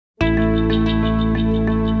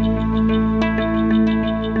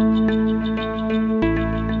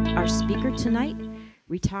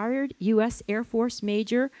retired U.S. Air Force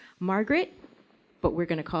Major Margaret, but we're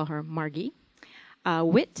going to call her Margie,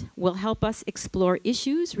 Witt will help us explore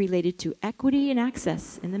issues related to equity and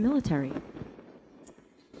access in the military.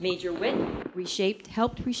 Major Witt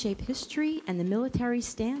helped reshape history and the military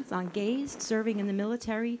stance on gays serving in the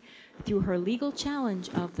military through her legal challenge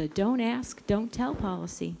of the Don't Ask, Don't Tell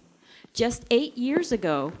policy. Just 8 years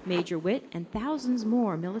ago, Major Witt and thousands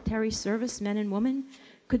more military servicemen and women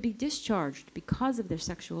could be discharged because of their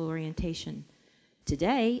sexual orientation.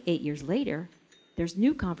 Today, 8 years later, there's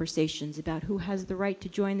new conversations about who has the right to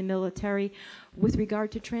join the military with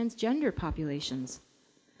regard to transgender populations.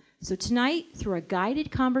 So tonight, through a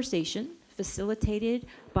guided conversation facilitated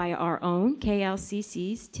by our own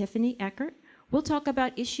KLCC's Tiffany Eckert, we'll talk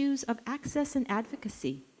about issues of access and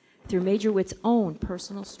advocacy through Major Witt's own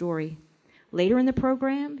personal story. Later in the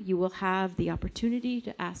program, you will have the opportunity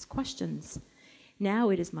to ask questions.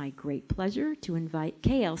 Now it is my great pleasure to invite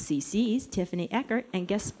KLCC's Tiffany Eckert and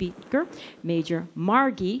guest speaker, Major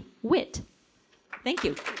Margie Witt. Thank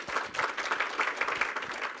you.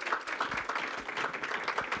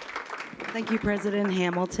 Thank you, President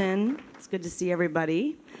Hamilton. It's good to see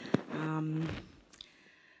everybody.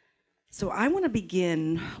 So I want to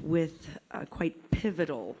begin with a quite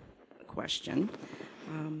pivotal question.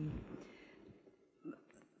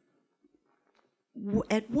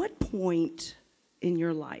 At what point in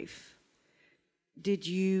your life did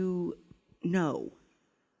you know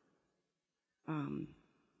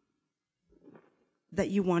that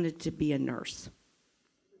you wanted to be a nurse?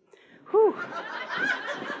 Whew.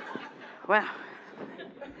 Wow.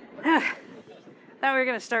 Thought we were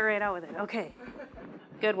going to start right out with it. Okay.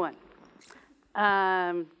 Good one.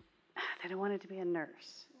 That I wanted to be a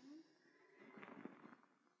nurse.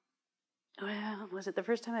 Well, was it the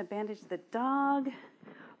first time I bandaged the dog?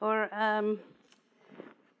 Or,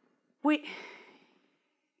 was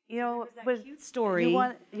cute story.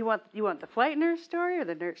 You want the flight nurse story or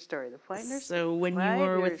the nurse story? The flight nurse. So when you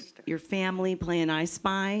were with your family playing I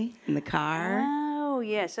Spy in the car. Oh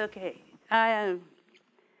yes, okay.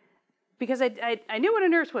 Because I knew what a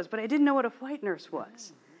nurse was, but I didn't know what a flight nurse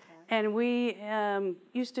was. And we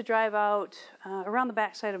used to drive out around the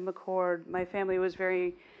backside of McCord. My family was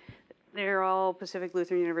they're all Pacific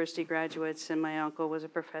Lutheran University graduates, and my uncle was a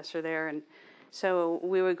professor there. And so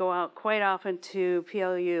we would go out quite often to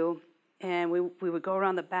PLU, and we would go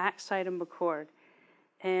around the backside of McCord.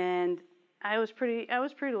 And I was pretty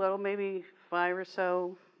little, maybe 5 or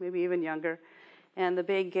so, maybe even younger. And the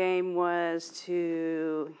big game was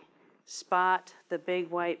to spot the big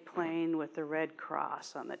white plane with the red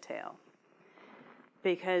cross on the tail.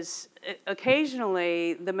 Because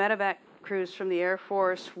occasionally the medevac crews from the Air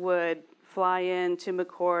Force would fly into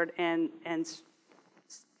McCord and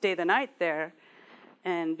stay the night there.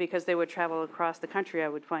 And because they would travel across the country, I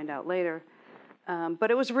would find out later.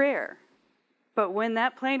 But it was rare. But when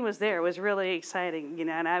that plane was there, it was really exciting,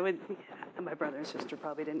 and my brother and sister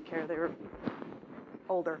probably didn't care. They were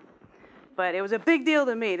older. But it was a big deal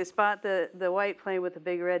to me to spot the white plane with the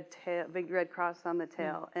big red cross on the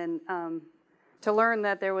tail, and to learn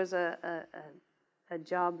that there was a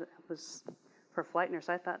job that was for flight nurse.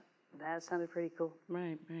 I thought that sounded pretty cool.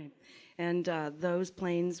 Right. And those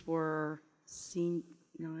planes were C9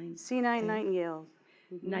 Nightingales.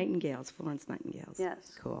 Mm-hmm. Nightingales, Florence Nightingales.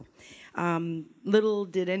 Yes. Cool. Little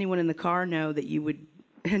did anyone in the car know that you would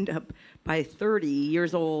end up by 30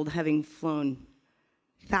 years old having flown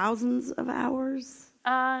thousands of hours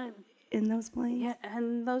in those planes? Yeah,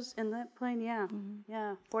 and in that plane, yeah. Mm-hmm.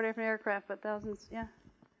 Yeah, 4 different aircraft, but thousands, yeah.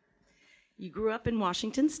 You grew up in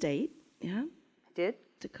Washington State, yeah? I did.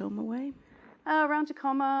 Tacoma way? Around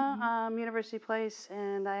Tacoma, University Place,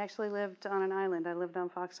 and I actually lived on an island. I lived on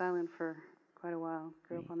Fox Island for quite a while.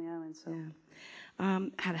 Grew up on the island, so. Yeah.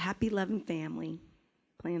 Had a happy, loving family,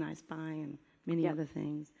 playing I Spy and many other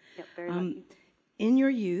things. Yep, very lucky. In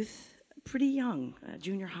your youth, pretty young,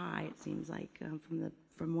 junior high, it seems like,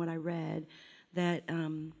 from what I read, that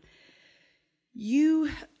you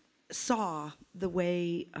saw the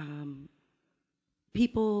way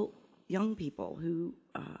young people who,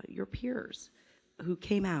 your peers, who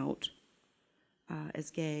came out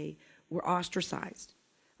as gay, were ostracized,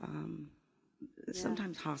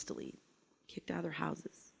 sometimes hostilely, kicked out of their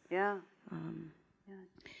houses. Yeah.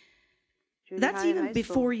 That's even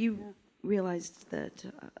before you realized that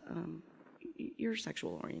your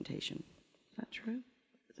sexual orientation. Is that true?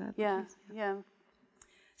 Is that yeah.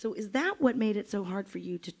 So is that what made it so hard for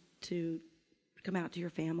you to come out to your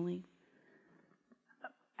family?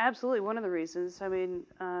 Absolutely, one of the reasons. I mean,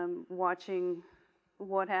 watching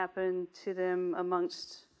what happened to them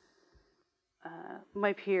amongst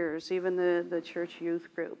my peers, even the church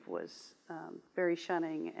youth group was very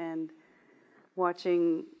shunning, and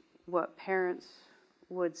watching what parents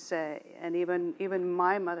would say, and even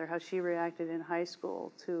my mother, how she reacted in high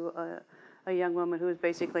school to a young woman who was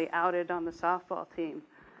basically outed on the softball team.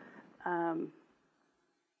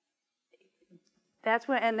 That's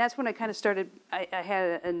when I kind of started. I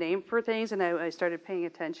had a name for things, and I started paying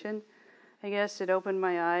attention. I guess it opened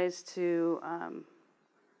my eyes to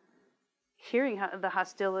hearing the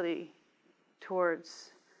hostility towards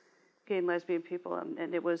gay and lesbian people,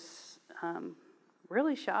 and it was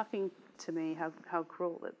really shocking to me how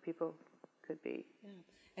cruel that people could be. Yeah.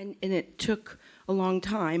 And it took a long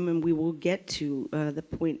time, and we will get to the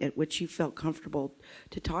point at which you felt comfortable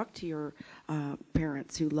to talk to your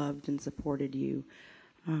parents who loved and supported you.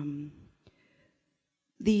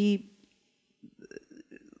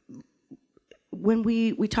 When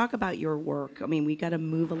we talk about your work, I mean, we got to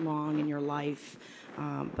move along in your life,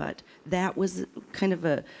 but that was kind of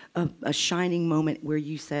a shining moment where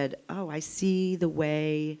you said, oh, I see the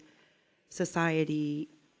way society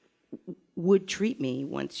would treat me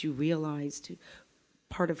once you realized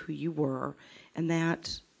part of who you were, and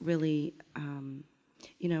that really,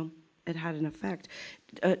 it had an effect.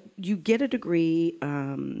 You get a degree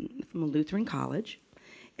from a Lutheran college,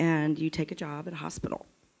 and you take a job at a hospital.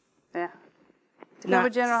 Yeah. Tacoma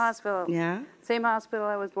General Hospital. Yeah? Same hospital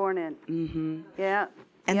I was born in. Mm-hmm. Yeah.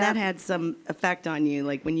 And that had some effect on you,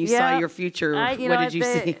 like when you saw your future, what did you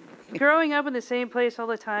see? Growing up in the same place all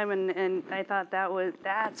the time, and I thought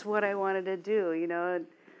that's what I wanted to do,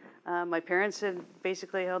 My parents had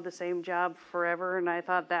basically held the same job forever, and I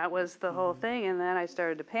thought that was the whole thing. And then I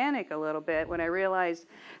started to panic a little bit when I realized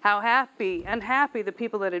how unhappy the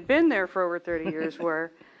people that had been there for over 30 years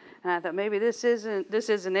were. And I thought, maybe this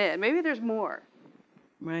isn't it. Maybe there's more.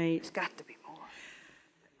 Right. There's got to be more.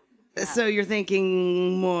 Yeah. So you're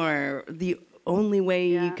thinking more. The only way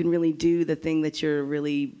you can really do the thing that you're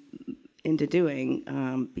really into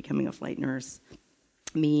doing, becoming a flight nurse,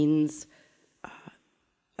 means I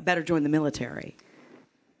better join the military.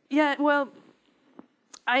 Yeah, well,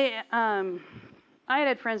 I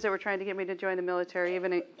had friends that were trying to get me to join the military,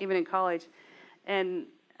 even in college, and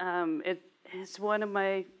it's one of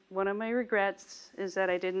my regrets is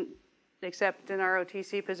that I didn't accept an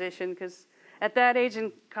ROTC position, because at that age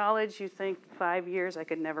in college, you think 5 years. I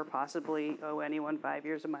could never possibly owe anyone 5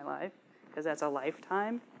 years of my life, because that's a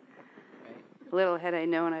lifetime. Right. Little had I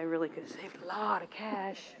known, I really could have saved a lot of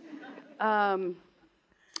cash.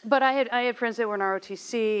 But I had friends that were in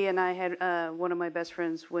ROTC, and I had one of my best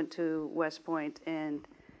friends went to West Point, and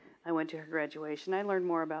I went to her graduation. I learned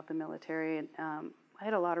more about the military, and I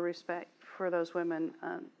had a lot of respect for those women.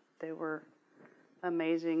 They were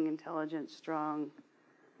amazing, intelligent, strong,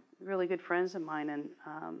 really good friends of mine, and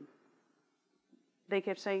they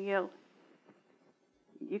kept saying, you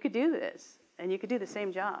could do this, and you could do the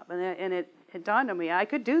same job. And it dawned on me, I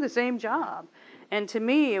could do the same job. And to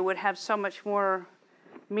me, it would have so much more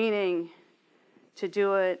meaning to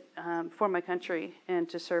do it for my country and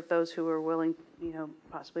to serve those who are willing,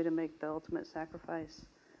 possibly to make the ultimate sacrifice.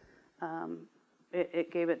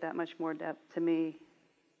 It gave it that much more depth to me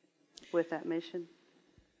with that mission.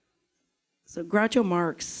 So Groucho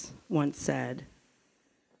Marx once said,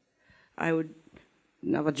 I would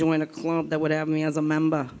never join a club that would have me as a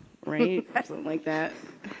member, right? Something like that.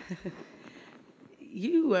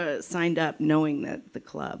 You signed up knowing that the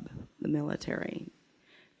club, the military,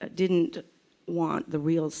 didn't want the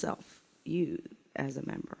real self, you, as a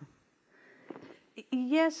member.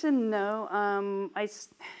 Yes and no.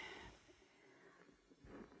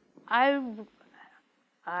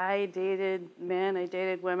 I dated men, I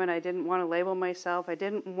dated women. I didn't want to label myself. I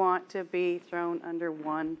didn't want to be thrown under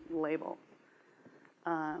one label.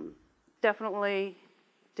 Definitely,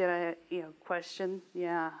 did I, question?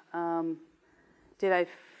 Yeah. Did I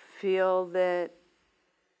feel that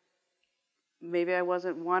maybe I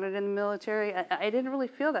wasn't wanted in the military? I didn't really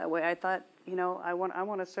feel that way. I thought, I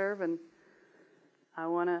want to serve, and I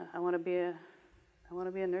want to be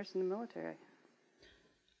a nurse in the military.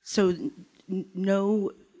 So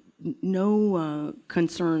no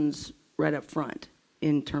concerns right up front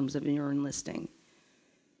in terms of your enlisting.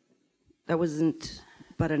 That wasn't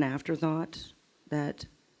but an afterthought that.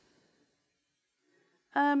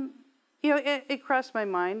 It crossed my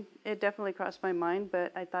mind. It definitely crossed my mind.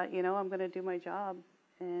 But I thought, I'm going to do my job,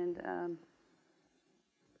 and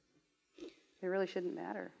it really shouldn't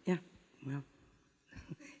matter. Yeah, well,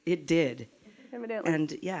 it did. Evidently.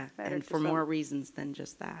 And and for more reasons than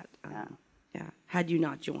just that. Yeah. Had you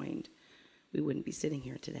not joined, we wouldn't be sitting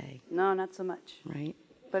here today. No, not so much. Right.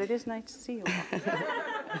 But it is nice to see you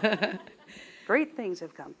all. great things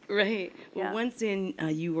have come. Right. Well, Yeah. once in,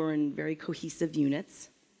 you were in very cohesive units.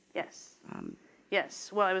 Yes.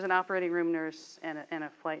 Yes. Well, I was an operating room nurse and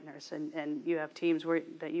a flight nurse, and you have teams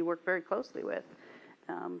that you work very closely with,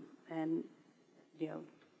 and you know,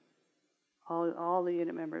 all the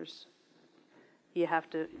unit members. You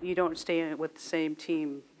don't stay with the same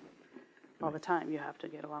team all the time. You have to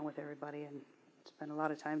get along with everybody and spend a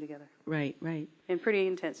lot of time together. Right. Right. In pretty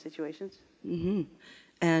intense situations. Mm-hmm.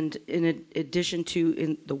 And in addition to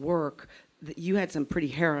in the work, you had some pretty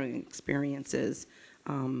harrowing experiences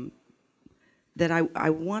that I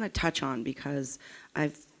want to touch on because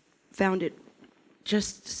I've found it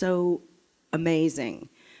just so amazing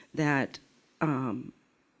that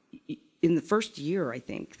in the first year, I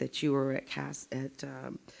think, that you were at Castle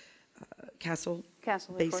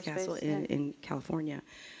Base Castle in California.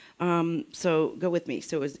 So go with me.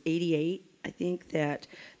 So it was 88, I think, that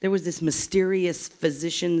there was this mysterious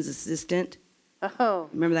physician's assistant. Oh.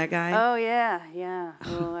 Remember that guy? Oh, yeah.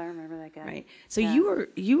 Oh, I remember that guy. Right. So Yeah.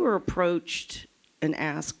 you were approached and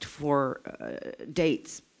asked for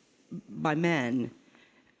dates by men.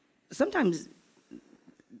 Sometimes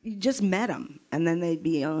you just met them, and then they'd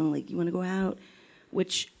be like, "You want to go out?"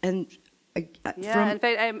 In fact,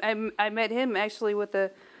 I met him actually with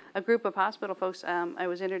a group of hospital folks. I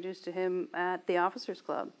was introduced to him at the Officers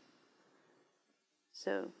Club.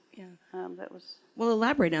 So yeah, that was. Well,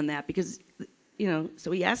 elaborate on that because,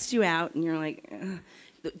 so he asked you out, and you're like,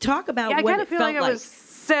 talk about I what kind it of feel felt like I was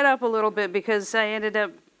set up a little bit because I ended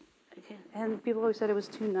up, and people always said it was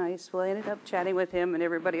too nice. Well, I ended up chatting with him, and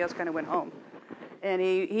everybody else kind of went home. And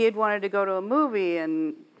he had wanted to go to a movie,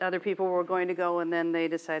 and other people were going to go, and then they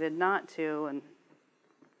decided not to, and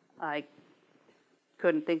I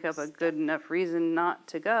couldn't think of a good enough reason not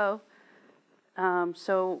to go.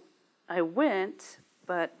 So I went,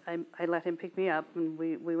 but I let him pick me up, and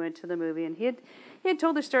we went to the movie, and he had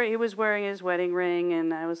told the story. He was wearing his wedding ring,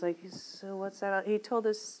 and I was like, so what's that? He told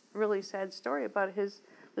this really sad story about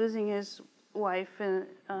losing his wife in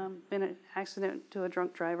an accident to a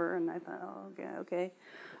drunk driver, and I thought, oh, okay,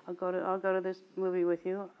 I'll go to this movie with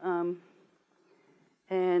you.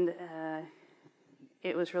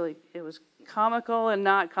 It was comical and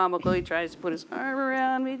not comical. He tries to put his arm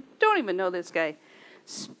around me. Don't even know this guy.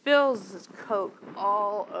 Spills his Coke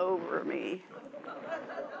all over me.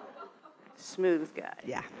 Smooth guy.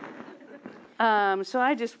 Yeah. So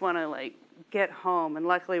I just want to get home, and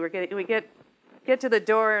luckily we get to the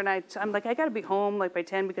door, and I'm like, I got to be home by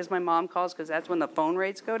 10 because my mom calls because that's when the phone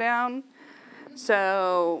rates go down.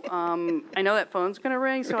 So I know that phone's going to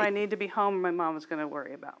ring, so I need to be home, or my mom is going to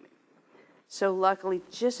worry about me. So luckily,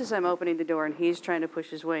 just as I'm opening the door and he's trying to push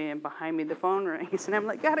his way in behind me, the phone rings, and I'm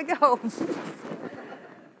like, gotta go.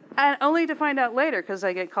 And only to find out later, because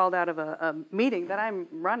I get called out of a meeting that I'm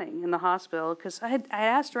running in the hospital, because I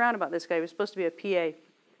asked around about this guy. He was supposed to be a PA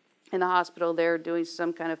in the hospital there doing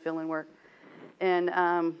some kind of fill-in work. And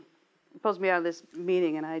pulls me out of this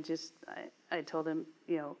meeting, and I told him,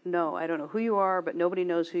 no, I don't know who you are, but nobody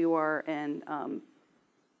knows who you are, and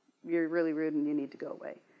you're really rude, and you need to go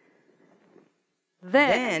away.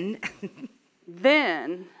 Then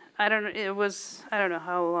I don't know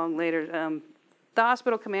how long later, the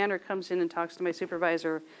hospital commander comes in and talks to my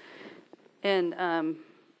supervisor, and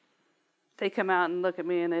they come out and look at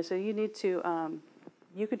me, and they say,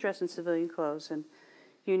 you could dress in civilian clothes, and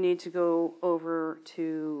you need to go over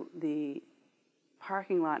to the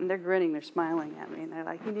parking lot. And they're grinning, they're smiling at me, and they're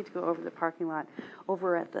like, you need to go over to the parking lot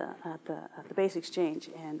over at the base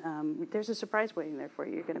exchange, and there's a surprise waiting there for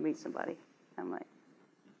you. You're going to meet somebody. I'm like,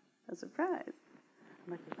 a surprise?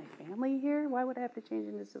 I'm like, is my family here? Why would I have to change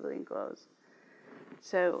into civilian clothes?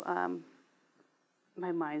 So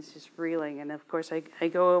my mind's just reeling, and of course I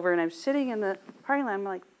go over, and I'm sitting in the parking lot. I'm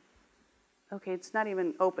like, okay, it's not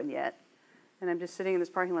even open yet. And I'm just sitting in this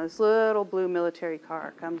parking lot. This little blue military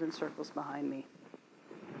car comes and circles behind me.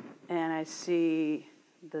 And I see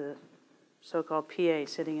the so-called PA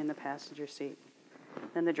sitting in the passenger seat.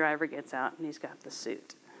 Then the driver gets out, and he's got the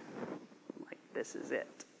suit. I'm like, this is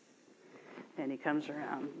it. And he comes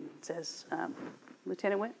around and says,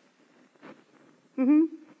 Lieutenant Witt, will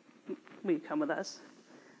you come with us?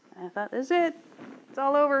 And I thought, this is it. It's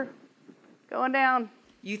all over. Going down.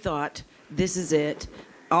 You thought, this is it.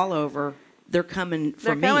 All over. They're coming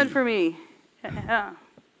for me. They're coming for me. Yeah.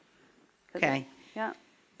 Okay. Yeah.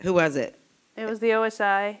 Who was it? It was the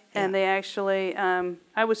OSI, and they actually,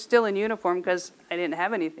 I was still in uniform because I didn't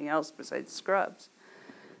have anything else besides scrubs.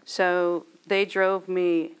 So they drove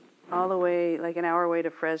me all the way, an hour away to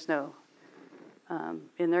Fresno,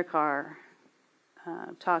 in their car,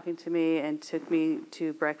 talking to me, and took me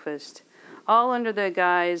to breakfast all under the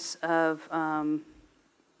guise of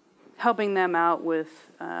helping them out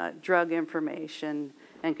with drug information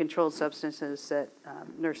and controlled substances that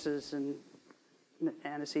nurses and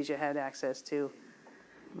anesthesia had access to,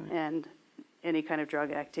 and any kind of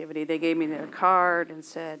drug activity. They gave me their card and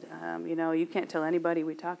said, you can't tell anybody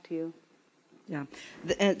we talked to you. Yeah.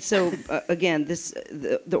 And so, again,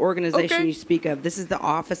 the organization you speak of, this is the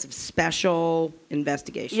Office of Special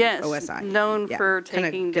Investigations, yes, OSI. known for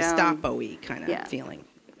taking down... Gestapo-y kind of feeling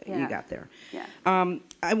you got there. Yeah.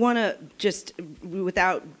 I want to just,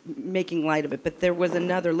 without making light of it, but there was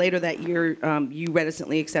another, later that year, you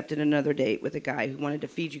reticently accepted another date with a guy who wanted to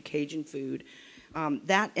feed you Cajun food.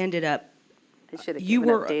 That ended up... I should have given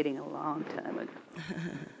up dating a long time ago.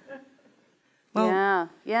 Well,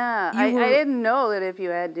 yeah. I didn't know that if you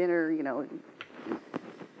had dinner, you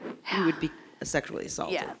would be sexually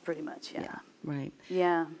assaulted. Yeah, pretty much, yeah. Right.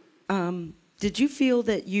 Yeah. Did you feel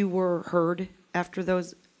that you were heard after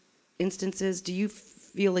those instances? Do you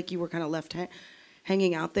feel like you were kind of left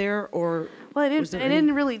hanging out there, or? Well, I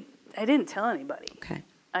didn't tell anybody. Okay.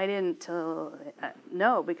 I didn't tell,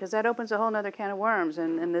 no, because that opens a whole other can of worms.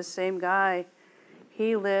 And this same guy,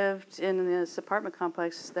 he lived in this apartment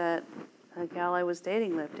complex that a gal I was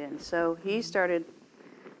dating lived in. So he started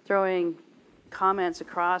throwing comments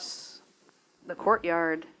across the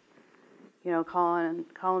courtyard, calling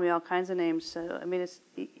me all kinds of names. So, I mean,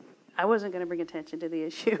 I wasn't going to bring attention to the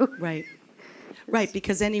issue. Right. Right,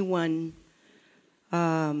 because anyone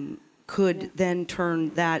could then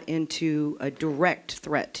turn that into a direct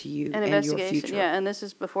threat to you and your future. Yeah, and this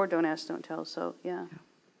is before Don't Ask, Don't Tell, so yeah.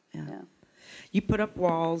 You put up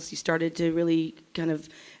walls. You started to really kind of,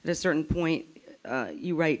 at a certain point,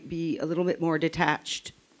 be a little bit more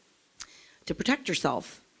detached to protect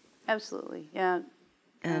yourself. Absolutely, yeah.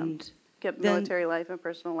 And kept military life and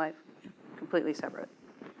personal life completely separate.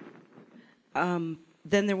 Then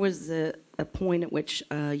there was a point at which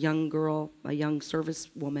a young girl, a young service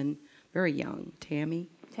woman, very young, Tammy,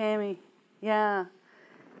 yeah,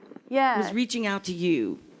 was reaching out to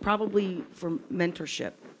you, probably for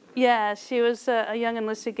mentorship. Yeah, she was a young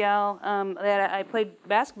enlisted gal that I played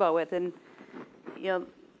basketball with, and there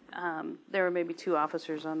were maybe 2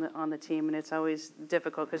 officers on the team, and it's always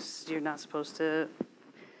difficult because you're not supposed to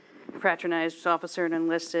fraternize officer and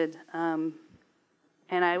enlisted. And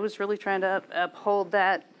I was really trying to uphold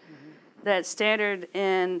that standard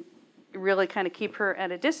and really kind of keep her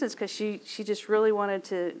at a distance because she just really wanted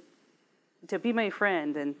to be my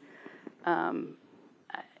friend. And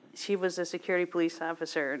she was a security police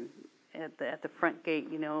officer at the front gate,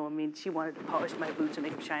 I mean, she wanted to polish my boots and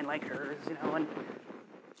make them shine like hers, and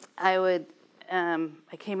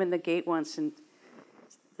I came in the gate once and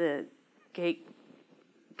the gate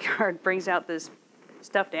guard brings out this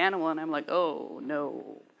stuffed animal and I'm like, oh,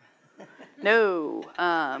 no.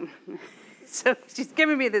 So she's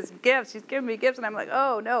giving me this gift. She's giving me gifts and I'm like,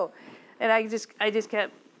 oh, no. And I just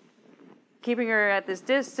kept keeping her at this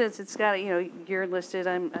distance. It's got, you're enlisted.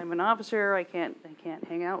 I'm an officer. I can't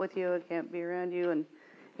hang out with you. I can't be around you. And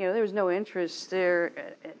there was no interest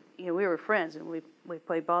there. We were friends and we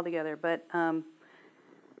played ball together. But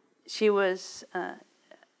she was a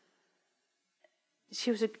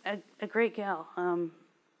great gal.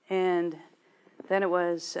 And then it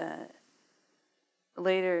was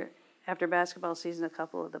later after basketball season, a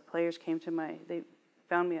couple of the players came they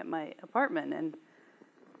found me at my apartment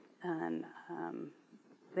and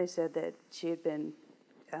they said that she had been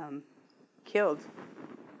killed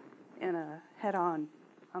in a head-on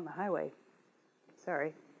on the highway.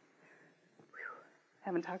 Sorry.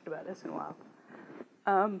 Haven't talked about this in a while.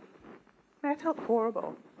 I felt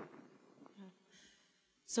horrible.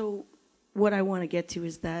 So what I want to get to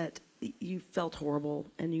is that you felt horrible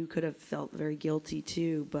and you could have felt very guilty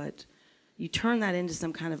too, but you turned that into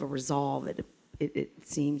some kind of a resolve, it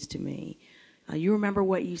seems to me. You remember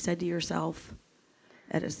what you said to yourself?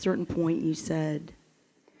 At a certain point you said...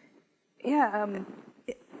 Yeah,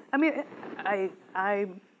 I mean, I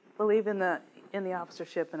believe in the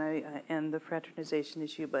officership and the fraternization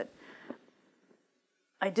issue, but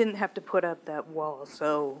I didn't have to put up that wall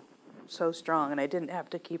so strong, and I didn't have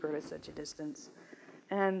to keep her at such a distance.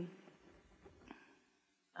 And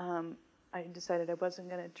I decided I wasn't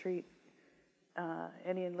going to treat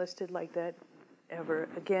any enlisted like that ever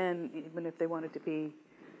again, even if they wanted to be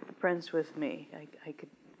friends with me. I could.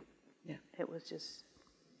 Yeah.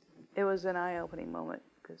 It was an eye-opening moment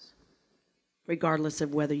because. Regardless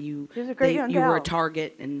of whether you were a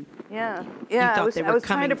target and yeah, you thought they were coming for you. I was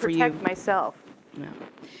trying to protect myself. Yeah.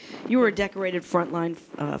 You were a decorated frontline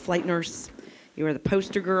flight nurse. You were the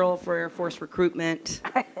poster girl for Air Force recruitment.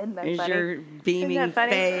 Isn't that There's funny? your beaming Isn't that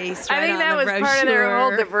funny? face I right think on that the was brochure. part of their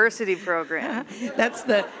whole diversity program. That's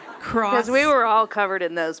the cross. Because we were all covered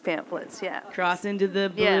in those pamphlets, yeah. Cross into the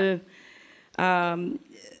blue.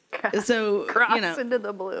 So, Cross you know, into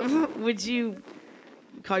the blue. would you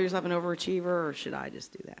call yourself an overachiever, or should I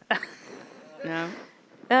just do that? No?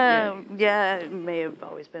 Yeah, it may have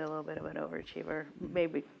always been a little bit of an overachiever.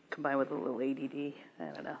 Maybe combined with a little ADD. I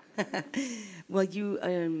don't know. Well,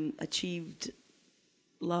 you achieved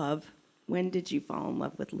love. When did you fall in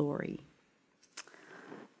love with Lori?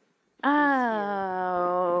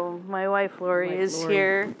 Oh, my wife Lori is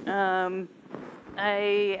here. I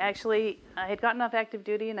had gotten off active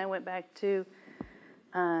duty and I went back to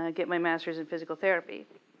get my master's in physical therapy.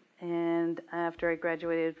 And after I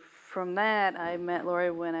graduated from that, I met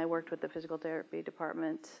Lori when I worked with the physical therapy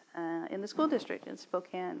department in the school district in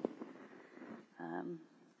Spokane.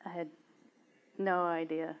 I had no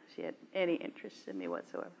idea she had any interest in me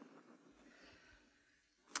whatsoever.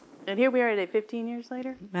 And here we are today, 15 years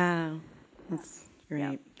later. Wow, that's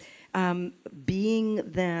great. Yeah. Being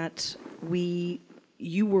that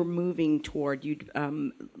you were moving toward, you'd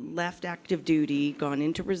left active duty, gone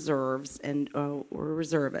into reserves, and were a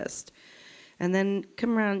reservist. And then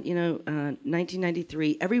come around,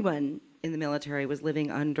 1993, everyone in the military was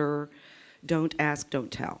living under don't ask,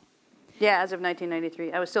 don't tell. Yeah, as of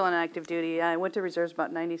 1993. I was still on active duty. I went to reserves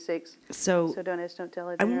about 96. So don't ask, don't tell,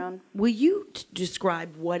 I'd been around. Will you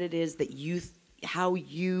describe what it is that how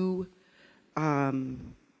you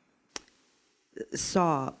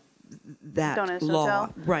saw that don't ask, law,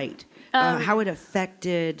 don't tell? right? How it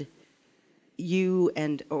affected you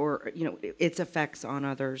or its effects on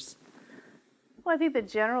others? Well, I think the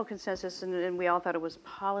general consensus, and we all thought it was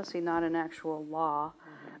policy, not an actual law,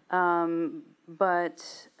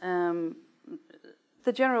 but the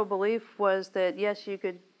general belief was that, yes, you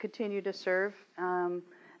could continue to serve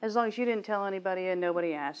as long as you didn't tell anybody and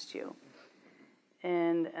nobody asked you.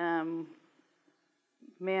 And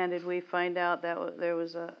man, did we find out that there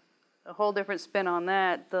was a whole different spin on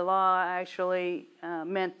that. The law actually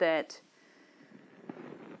meant that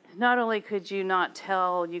not only could you not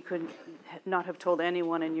tell, you could not have told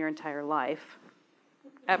anyone in your entire life,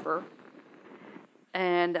 ever.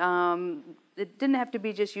 And it didn't have to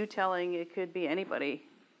be just you telling, it could be anybody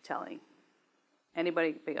telling.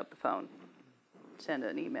 Anybody could pick up the phone, send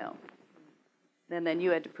an email. And then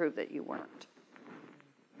you had to prove that you weren't.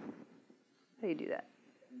 How do you do that?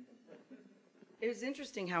 It was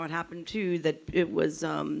interesting how it happened, too, that it was,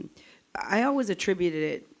 I always attributed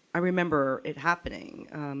it, I remember it happening,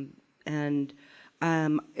 and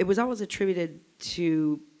it was always attributed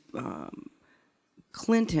to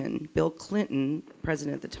Clinton, Bill Clinton,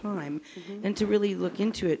 president at the time, and to really look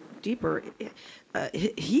into it deeper,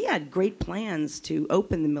 he had great plans to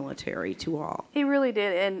open the military to all. He really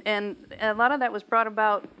did, and a lot of that was brought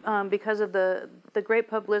about because of the great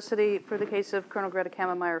publicity for the case of Colonel Greta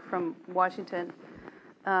Kammermeyer from Washington,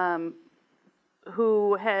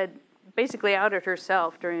 who had basically outed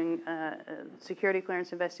herself during a security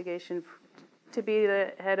clearance investigation to be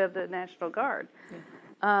the head of the National Guard.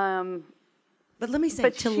 Yeah. But let me say,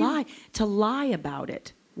 to lie about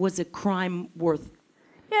it was a crime worth.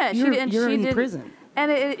 Yeah, you're she in did, prison. And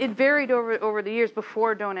it varied over the years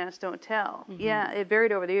before Don't Ask, Don't Tell. Yeah, it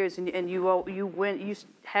varied over the years, and you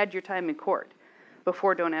had your time in court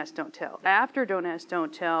before Don't Ask, Don't Tell. After Don't Ask,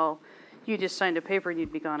 Don't Tell, you just signed a paper and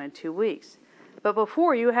you'd be gone in 2 weeks. But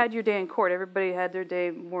before, you had your day in court. Everybody had their day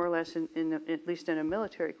more or less at least in a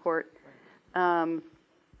military court, and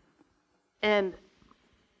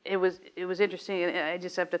it was interesting, and I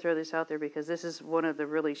just have to throw this out there because this is one of the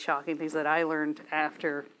really shocking things that I learned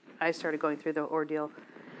after I started going through the ordeal.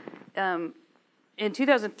 In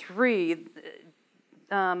 2003,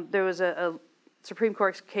 there was a Supreme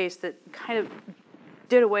Court case that kind of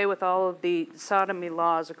did away with all of the sodomy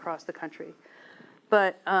laws across the country.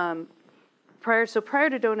 But prior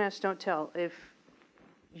to Don't Ask, Don't Tell, if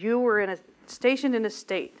you were stationed in a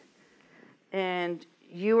state and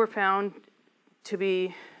you were found to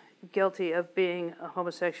be guilty of being a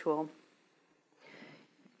homosexual,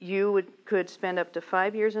 you could spend up to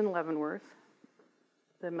 5 years in Leavenworth,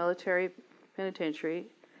 the military penitentiary,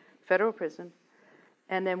 federal prison,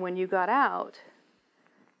 and then when you got out,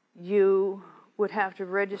 you would have to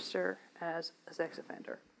register as a sex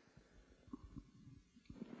offender.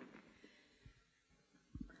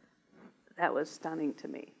 That was stunning to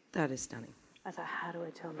me. That is stunning. I thought, how do I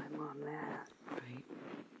tell my mom that? Right.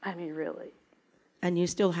 I mean, really. And you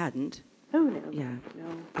still hadn't. Oh, no. Yeah.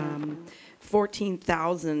 No.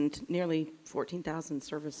 14,000, nearly 14,000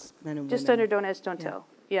 servicemen and women. Just under Don't Ask, Don't Tell.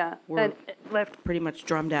 yeah. were And left pretty much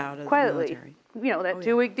drummed out of quietly. the military. You know, that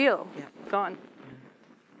 2-week deal. Yeah. Gone.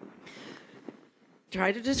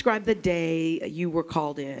 Try to describe the day you were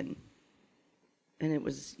called in, and it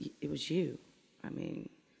was you. I mean,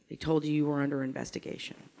 they told you were under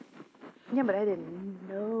investigation. Yeah, but I didn't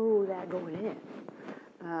know that going in.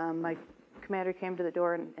 My commander came to the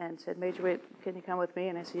door and said, "Major Witt, can you come with me?"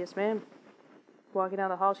 And I said, "Yes, ma'am." Walking down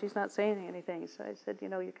the hall, she's not saying anything. So I said, "You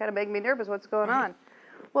know, you're kind of making me nervous. What's going on?"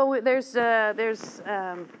 Well, there's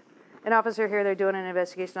an officer here. They're doing an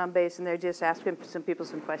investigation on base, and they're just asking some people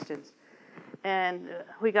some questions. And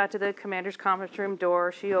we got to the commander's conference room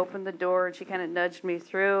door. She opened the door, and she kind of nudged me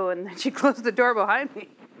through, and then she closed the door behind me.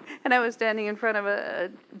 And I was standing in front of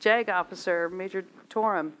a JAG officer, Major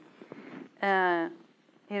Torum.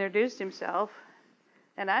 He introduced himself,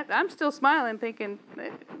 and I'm still smiling, thinking,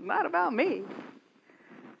 not about me.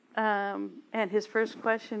 And his first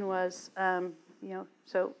question was,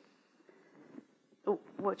 so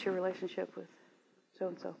what's your relationship with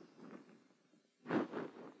so-and-so?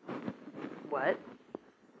 What?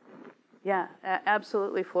 Yeah,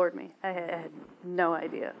 absolutely floored me. I had no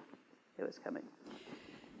idea it was coming.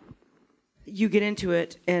 You get into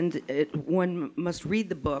it, and one must read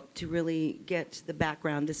the book to really get the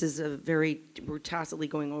background. This is we're tacitly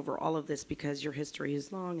going over all of this because your history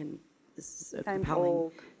is long, and this is a compelling. I'm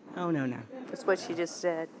old. Oh, no. That's what she just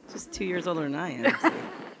said. Just 2 years older than I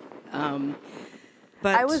am.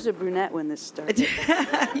 But I was a brunette when this started.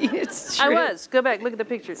 It's true. I was. Go back, look at the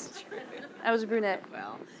pictures. I was a brunette.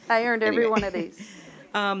 Well, I earned every one of these.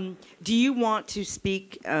 Do you want to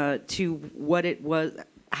speak to what it was,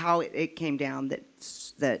 how it came down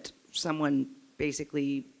that someone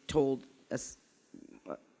basically told a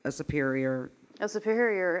superior? A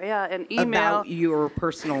superior, yeah, an email about your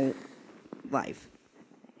personal life.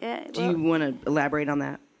 Yeah, Do you want to elaborate on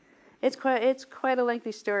that? It's quite a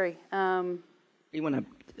lengthy story. You want to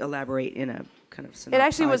elaborate in a kind of synopsis? It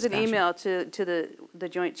actually was an fashion? email to the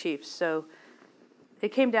Joint Chiefs, so it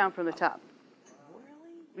came down from the top.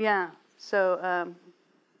 Really? Yeah. So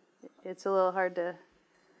it's a little hard to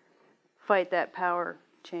fight that power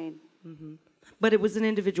chain. Mm-hmm. But it was an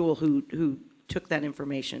individual who took that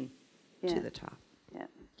information to the top. Yeah.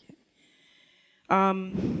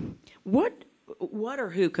 Okay. What or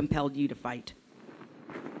who compelled you to fight?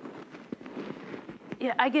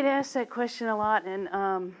 Yeah, I get asked that question a lot, and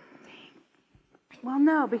well,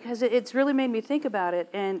 no, because it's really made me think about it,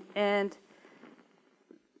 and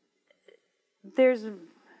there's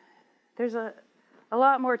a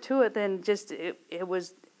lot more to it than just it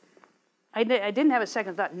was. I didn't have a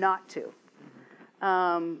second thought not to.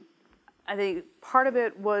 I think part of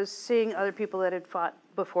it was seeing other people that had fought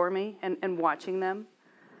before me and watching them,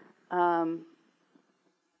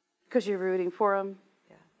 because you're rooting for them.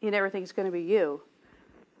 Yeah. You never think it's going to be you.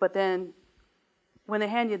 But then when they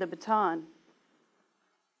hand you the baton,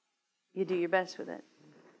 you do your best with it.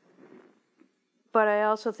 But I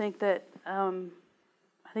also think that I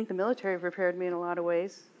think the military prepared me in a lot of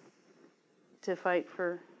ways to fight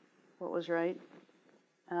for what was right.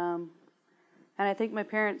 And I think my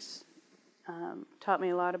parents taught me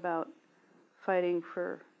a lot about fighting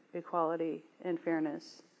for equality and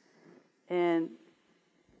fairness. And,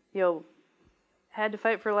 had to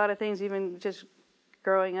fight for a lot of things, even just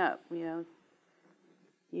growing up, you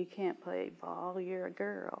can't play ball, you're a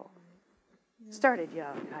girl. Yeah. Started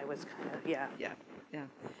young, I was kind of, yeah.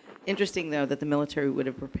 Interesting, though, that the military would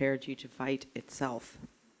have prepared you to fight itself.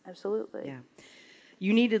 Absolutely. Yeah.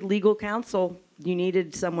 You needed legal counsel. You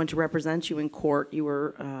needed someone to represent you in court. You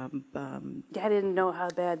were... I didn't know how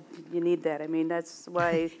bad you need that. I mean, that's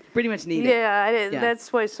why... Pretty much need it. Yeah, I did. Yeah.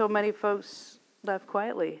 That's why so many folks left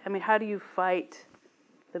quietly. I mean, how do you fight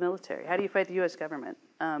the military? How do you fight the U.S. government?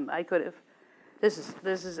 I could have. This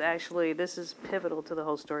is pivotal to the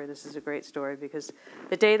whole story. This is a great story because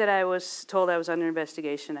the day that I was told I was under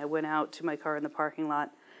investigation, I went out to my car in the parking lot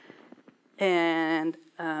and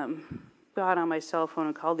got on my cell phone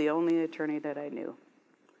and called the only attorney that I knew.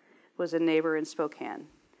 It was a neighbor in Spokane.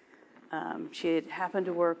 She had happened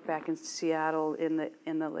to work back in Seattle in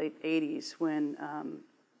the late 80s when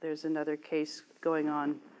there's another case going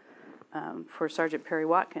on for Sergeant Perry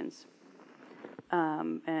Watkins.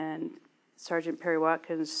 And Sergeant Perry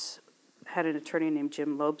Watkins had an attorney named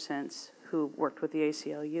Jim Loebsense who worked with the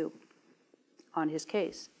ACLU on his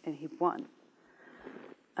case, and he won.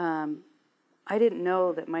 I didn't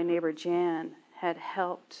know that my neighbor Jan had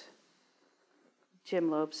helped Jim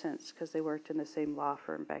Loebsense because they worked in the same law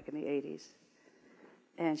firm back in the 80s.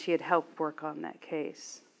 And she had helped work on that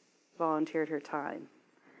case, volunteered her time.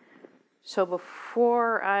 So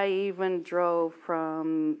before I even drove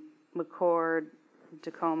from McCord from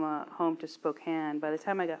Tacoma home to Spokane. By the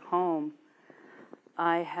time I got home,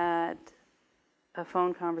 I had a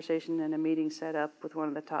phone conversation and a meeting set up with one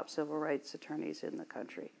of the top civil rights attorneys in the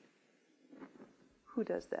country. Who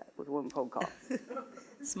does that with one phone call?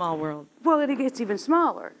 Small world. Well, and it gets even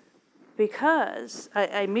smaller because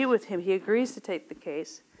I meet with him. He agrees to take the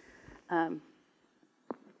case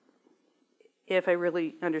if I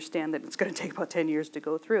really understand that it's going to take about 10 years to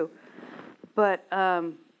go through. But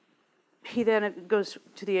he then goes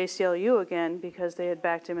to the ACLU again because they had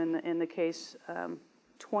backed him in the case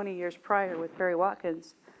 20 years prior with Perry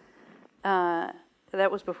Watkins. That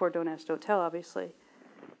was before Don't Ask, Don't Tell, obviously.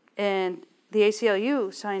 And the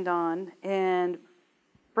ACLU signed on and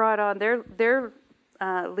brought on their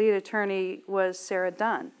lead attorney was Sarah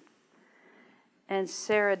Dunn. And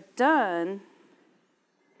Sarah Dunn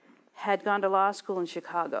had gone to law school in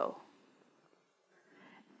Chicago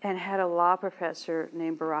and had a law professor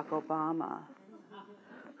named Barack Obama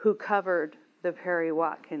who covered the Perry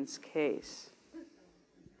Watkins case.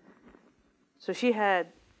 So she had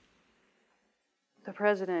the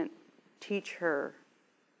president teach her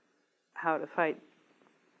how to fight.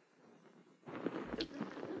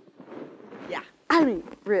 Yeah. I mean,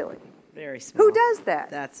 really. Very small. Who does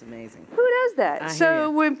that? That's amazing. Who does that? I So hear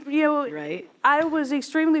you. when Right? I was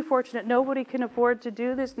extremely fortunate. Nobody can afford to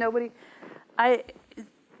do this.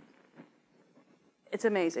 It's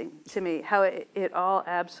amazing to me how it all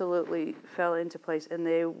absolutely fell into place, and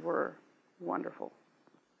they were wonderful.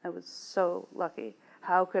 I was so lucky.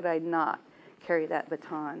 How could I not carry that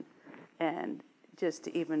baton and just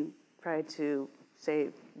to even try to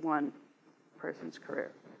save one person's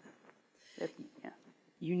career? Yeah.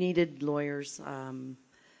 You needed lawyers,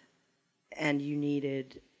 and you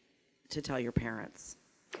needed to tell your parents.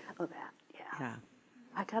 Oh, that, yeah. Yeah.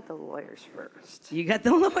 I got the lawyers first. You got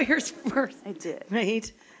the lawyers first. I did.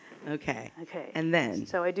 Right? Okay. Okay. And then?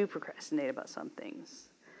 So I do procrastinate about some things.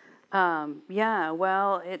 Yeah,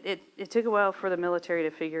 well, it took a while for the military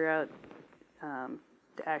to figure out,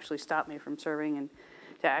 to actually stop me from serving and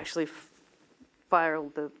to actually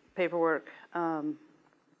file the paperwork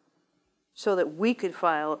so that we could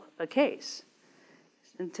file a case.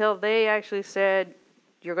 Until they actually said,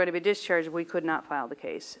 you're going to be discharged, we could not file the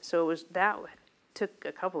case. So it was that took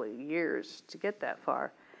a couple of years to get that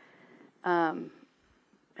far. And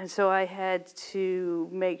so I had to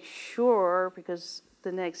make sure, because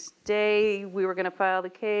the next day we were going to file the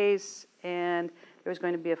case and there was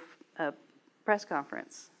going to be a press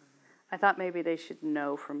conference. I thought maybe they should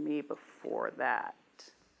know from me before that.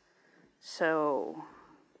 So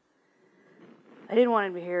I didn't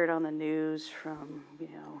want to hear it on the news from,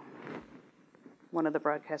 one of the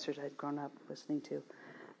broadcasters I'd grown up listening to.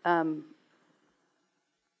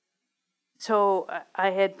 So I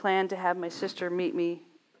had planned to have my sister meet me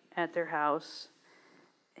at their house,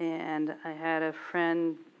 and I had a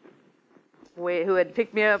friend who had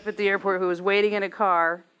picked me up at the airport who was waiting in a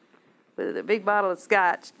car with a big bottle of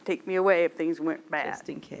scotch to take me away if things went bad. Just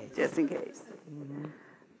in case. Just in case.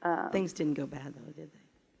 Mm-hmm. Things didn't go bad, though, did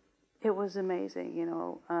they? It was amazing,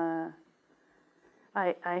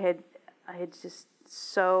 I had just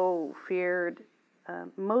so feared,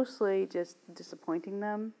 mostly just disappointing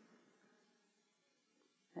them.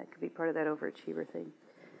 That could be part of that overachiever thing.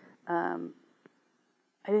 I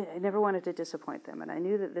never wanted to disappoint them, and I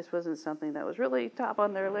knew that this wasn't something that was really top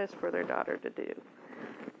on their list for their daughter to do.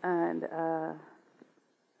 And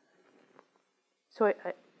so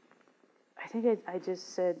I think I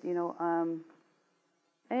just said,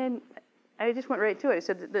 and I just went right to it. I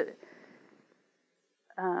said that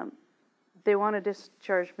they want to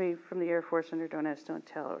discharge me from the Air Force under Don't Ask, Don't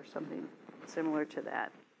Tell, or something similar to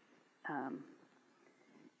that.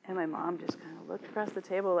 And my mom just kind of looked across the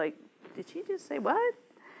table like, did she just say what?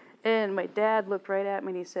 And my dad looked right at me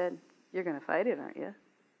and he said, you're going to fight it, aren't you?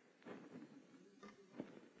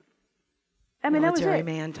 I mean, that was Military it.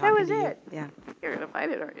 man That talking was to you. it. Yeah. You're going to fight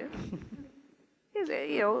it, aren't you?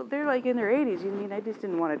 They're like in their 80s. I mean, I just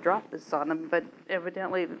didn't want to drop this on them, but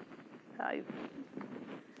evidently I'm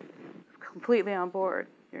completely on board.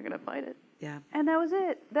 You're going to fight it. Yeah. And that was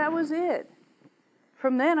it. That was it.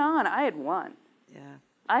 From then on, I had won. Yeah.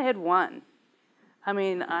 I had won. I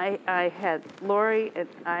mean, I had Lori, and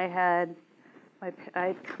I had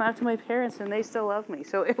come out to my parents, and they still love me.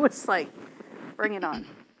 So it was like, bring it on.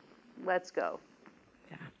 Let's go.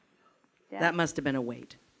 Yeah. Yeah. That must have been a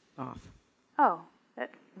weight off. Oh,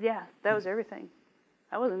 that was everything.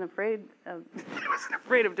 I wasn't afraid of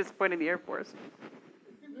disappointing the Air Force.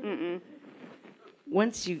 Mm-mm.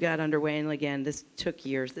 Once you got underway, and again, this took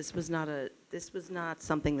years. This was not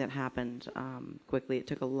something that happened quickly. It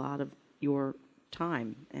took a lot of your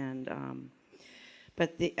time, and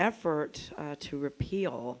But the effort to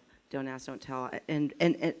repeal Don't Ask, Don't Tell, and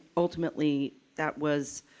ultimately that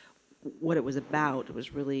was what it was about. It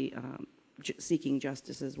was really seeking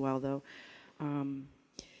justice as well, though.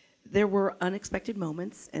 There were unexpected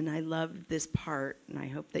moments, and I loved this part, and I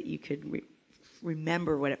hope that you could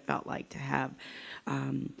remember what it felt like to have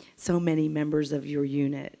so many members of your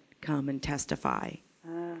unit come and testify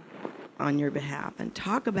on your behalf and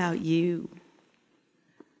talk about you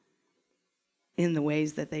in the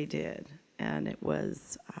ways that they did. And it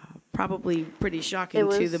was probably pretty shocking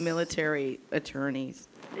to the military attorneys.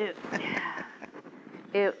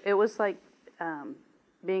 It was like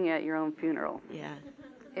being at your own funeral. Yeah.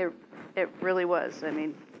 It really was. I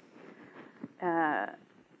mean,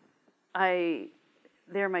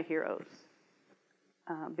 they're my heroes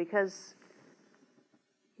because,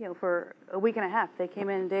 you know, for a week and a half they came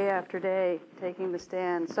in day after day, taking the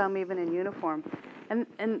stand. Some even in uniform,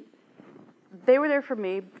 and they were there for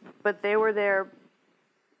me, but they were there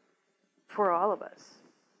for all of us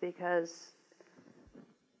because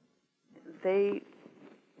they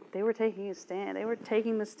were taking a stand. They were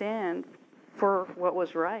taking the stand for what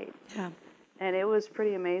was right. Yeah. And it was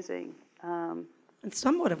pretty amazing. And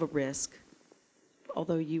somewhat of a risk,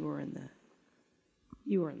 although you were in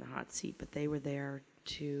the hot seat, but they were there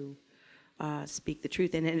to speak the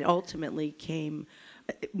truth, and it ultimately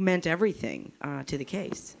meant everything to the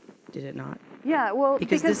case, did it not? Yeah, well,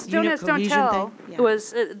 because this Don't unit Ask, Don't cohesion Tell thing? Yeah.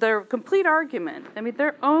 was their complete argument. I mean,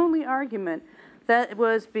 their only argument that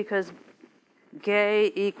was because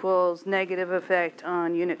gay equals negative effect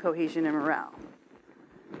on unit cohesion and morale.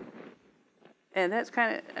 And that's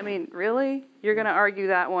kind of, I mean, really? You're going to argue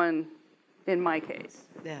that one in my case?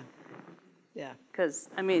 Yeah. Yeah. Because,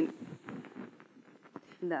 I mean,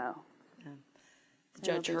 no. Yeah. The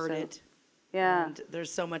judge heard it. Yeah. And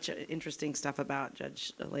there's so much interesting stuff about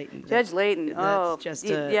Judge Layton. Judge Layton, That's just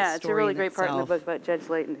yeah, it's a really great part in the itself. book about Judge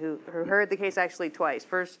Layton, who heard the case actually twice.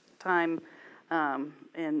 First time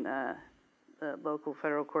in the local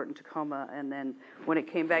federal court in Tacoma, and then when it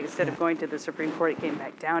came back, instead of going to the Supreme Court, it came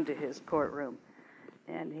back down to his courtroom,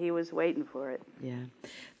 and he was waiting for it. Yeah,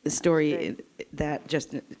 the story,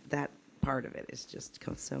 that part of it is just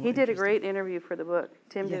so He did a great interview for the book.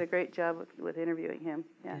 Tim did a great job with interviewing him.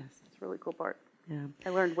 Yeah, Yes. it's a really cool part. Yeah. I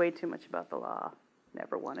learned way too much about the law.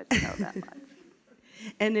 Never wanted to know that much.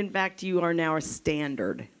 And in fact, you are now a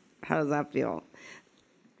standard. How does that feel?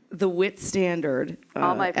 The Witt standard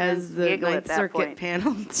All my friends as the giggle at Ninth that Circuit point.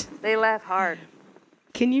 panel. They laugh hard.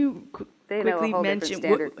 Can you They know a quickly whole different mention?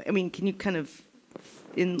 standard. Can you kind of,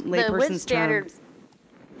 in The Witt layperson's standard, terms?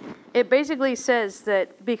 it basically says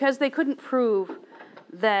that because they couldn't prove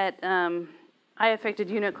that I affected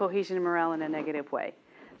unit cohesion and morale in a negative way,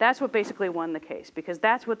 that's what basically won the case, because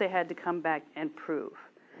that's what they had to come back and prove.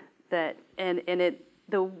 That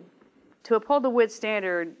to uphold the Witt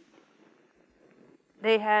standard,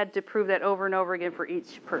 they had to prove that over and over again for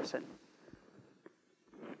each person.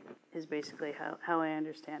 Is basically how I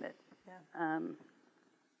understand it. Yeah.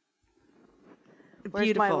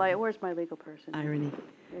 Beautiful. Where's my legal person? Irony.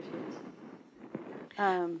 There she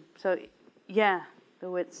is. So, yeah, the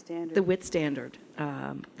Witt standard. The Witt standard.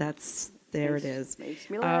 It is. Makes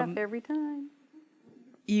me laugh every time.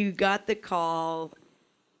 You got the call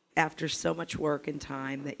after so much work and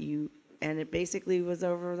time and it basically was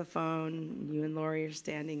over the phone. You and Lori are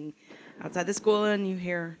standing outside the school, and you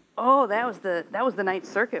hear. Oh, that was the Ninth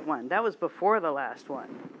Circuit one. That was before the last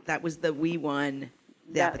one. That was the we won.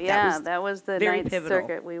 That was the very Ninth pivotal.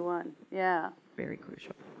 Circuit we won. Yeah. Very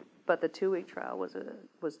crucial. But the 2-week trial was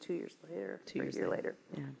 2 years later. 2 years later.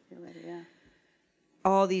 Yeah. A year later, yeah.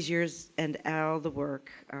 All these years and all the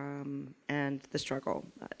work and the struggle,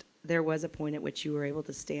 but there was a point at which you were able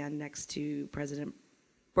to stand next to President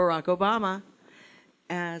Barack Obama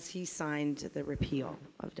as he signed the repeal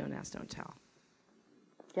of Don't Ask, Don't Tell.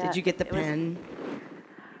 Yeah, Did you get the pen?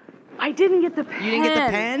 I didn't get the pen. You didn't get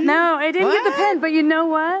the pen? No, I didn't get the pen. But you know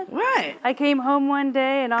what? What? I came home one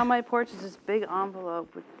day, and on my porch is this big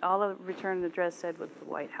envelope with all the return address said was the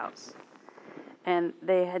White House. And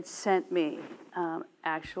they had sent me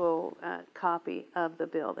actual copy of the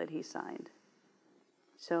bill that he signed.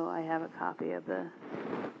 So I have a copy of the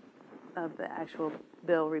actual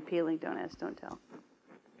bill repealing Don't Ask, Don't Tell.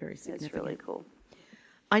 Very significant. It's really cool.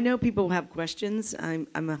 I know people have questions. I'm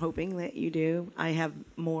hoping that you do. I have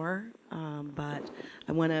more, but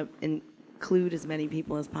I want to include as many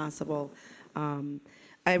people as possible.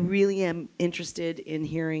 I really am interested in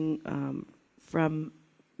hearing from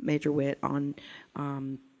Major Witt on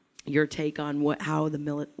your take on what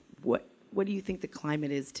do you think the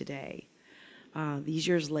climate is today, these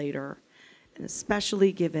years later, and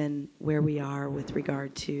especially given where we are with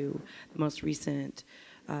regard to the most recent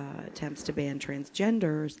attempts to ban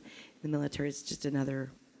transgenders in the military. It's just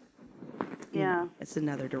another, it's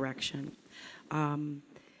another direction. I'd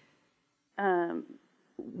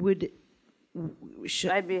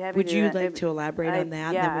be happy would to you do that. like to elaborate on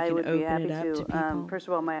that? Yeah, and then I we would can be open happy it up to to. people. First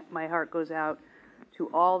of all, my heart goes out to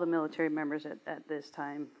all the military members at this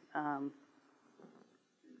time.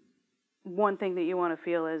 One thing that you want to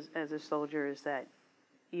feel as a soldier is that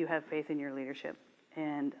you have faith in your leadership,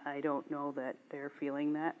 and I don't know that they're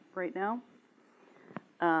feeling that right now.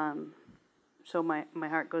 So my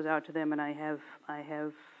heart goes out to them, and I have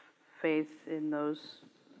faith in those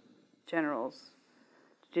generals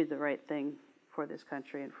to do the right thing for this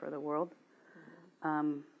country and for the world.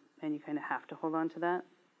 And you kind of have to hold on to that.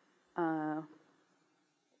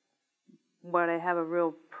 What I have a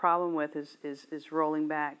real problem with is rolling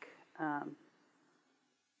back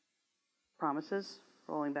promises,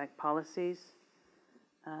 rolling back policies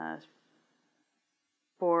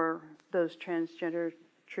for those transgender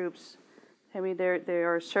troops. I mean,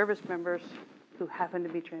 there are service members who happen to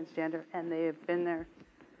be transgender, and they have been there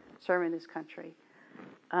serving this country.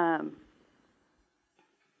 And,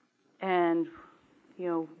 you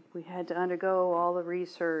know, we had to undergo all the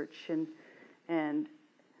research and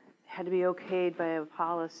had to be okayed by a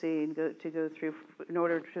policy and go through in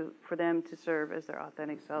order for them to serve as their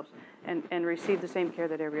authentic selves and receive the same care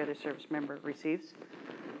that every other service member receives,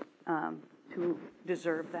 to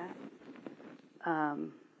deserve that.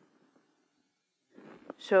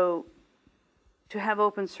 So to have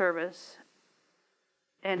open service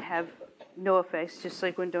and have no effects, just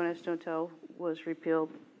like when Don't Ask, Don't Tell was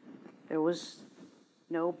repealed, there was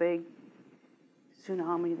no big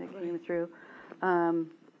tsunami that came through.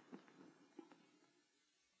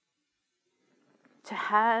 To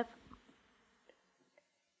have,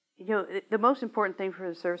 you know, the most important thing for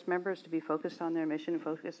the service member is to be focused on their mission and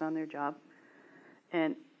focused on their job.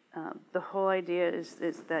 And the whole idea is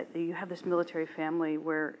that you have this military family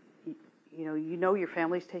where, you know your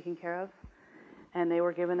family's taken care of, and they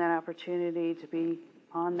were given that opportunity to be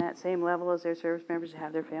on that same level as their service members, to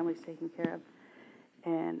have their families taken care of,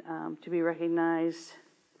 and to be recognized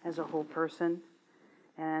as a whole person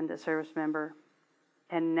and a service member.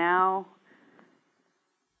 And now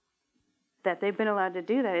that they've been allowed to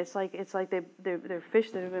do that, it's like they're fish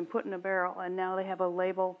that have been put in a barrel, and now they have a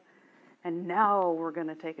label, and now we're going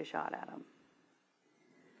to take a shot at them.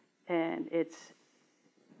 And it's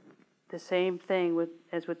the same thing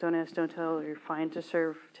as with Don't Ask, Don't Tell. You're fine to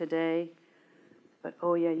serve today, but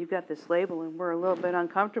oh yeah, you've got this label, and we're a little bit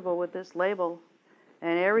uncomfortable with this label,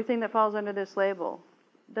 and everything that falls under this label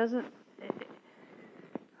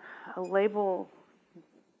a label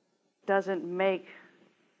doesn't make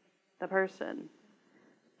the person.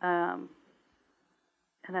 And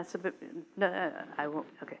that's a bit, no, I won't,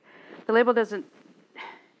 okay. The label doesn't,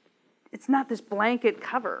 it's not this blanket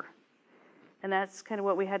cover. And that's kind of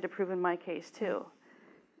what we had to prove in my case too.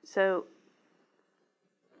 So,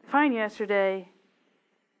 fine yesterday,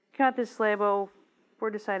 got this label,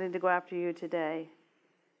 we're deciding to go after you today,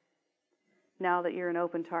 now that you're an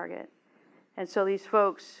open target. And so these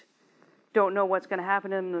folks don't know what's going to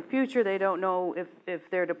happen to them in the future. They don't know if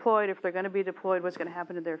they're deployed, if they're going to be deployed, what's going to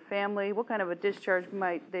happen to their family, what kind of a discharge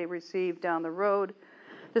might they receive down the road.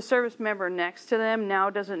 The service member next to them now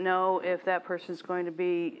doesn't know if that person's going to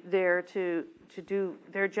be there to do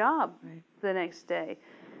their job the next day.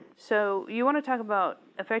 So you want to talk about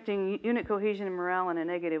affecting unit cohesion and morale in a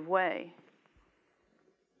negative way.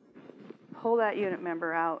 Pull that unit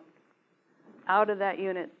member out of that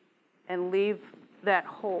unit and leave that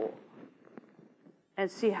hole, and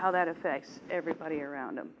see how that affects everybody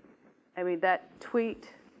around them. I mean, that tweet,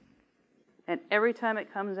 and every time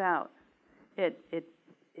it comes out, it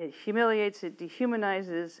humiliates, it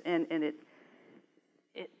dehumanizes, and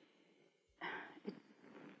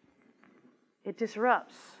it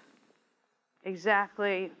disrupts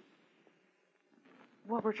exactly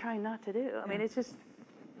what we're trying not to do. I mean, it's just,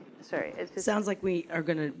 sorry. It's just, sounds like we are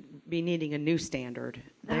going to be needing a new standard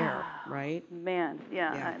there, right? Man,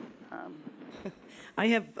 yeah. I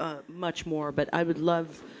have much more, but I would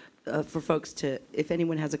love for folks to, if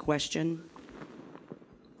anyone has a question,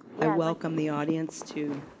 I welcome the audience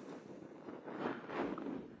to.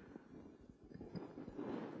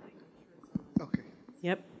 Okay.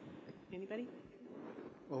 Yep. Anybody?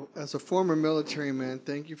 Well, as a former military man,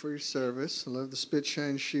 thank you for your service. I love the spit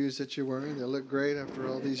shine shoes that you're wearing. They look great after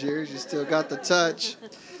all these years. You still got the touch.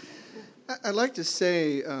 I'd like to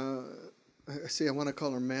say, I want to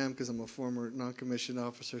call her ma'am because I'm a former non-commissioned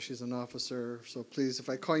officer. She's an officer. So please, if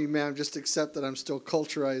I call you ma'am, just accept that I'm still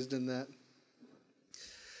culturized in that.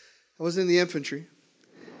 I was in the infantry,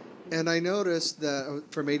 and I noticed that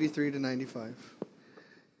from 83 to 95.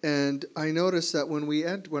 And I noticed that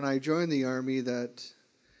when I joined the Army that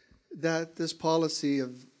this policy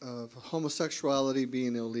of homosexuality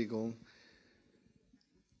being illegal,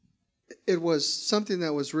 it was something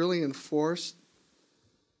that was really enforced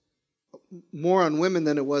more on women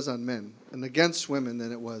than it was on men, and against women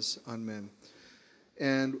than it was on men.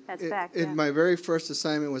 And in my very first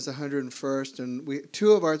assignment was the 101st, and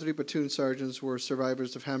two of our 3 platoon sergeants were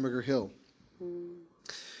survivors of Hamburger Hill.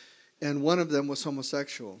 And one of them was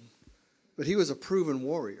homosexual. But he was a proven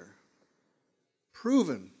warrior.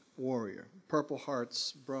 Proven warrior. Purple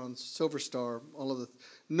Hearts, Bronze, Silver Star, all of the...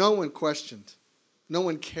 No one questioned. No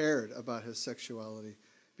one cared about his sexuality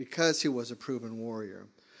because he was a proven warrior.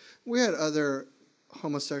 We had other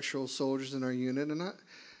homosexual soldiers in our unit, and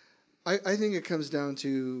I think it comes down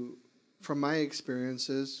to, from my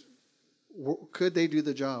experiences, could they do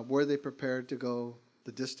the job? Were they prepared to go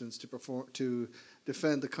the distance to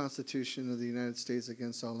defend the Constitution of the United States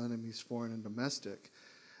against all enemies, foreign and domestic?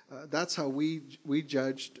 That's how we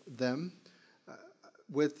judged them.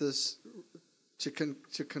 With this, to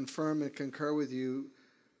confirm and concur with you,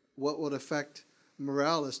 what would affect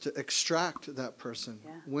morale is to extract that person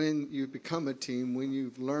when you become a team, when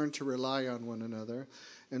you've learned to rely on one another,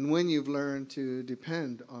 and when you've learned to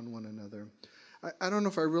depend on one another. I don't know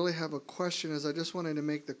if I really have a question, as I just wanted to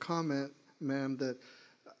make the comment, ma'am, that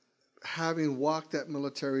having walked that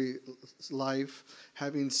military life,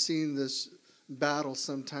 having seen this battle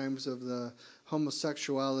sometimes of the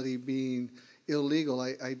homosexuality being illegal,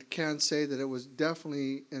 I can say that it was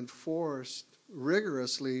definitely enforced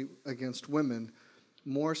rigorously against women,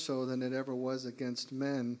 more so than it ever was against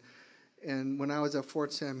men. And when I was at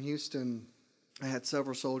Fort Sam Houston, I had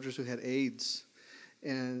several soldiers who had AIDS,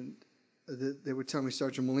 and they would tell me,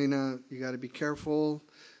 Sergeant Molina, you got to be careful.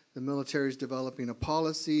 The military is developing a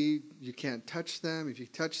policy. You can't touch them. If you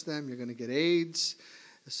touch them, you're going to get AIDS.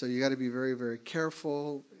 So you got to be very, very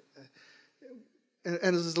careful.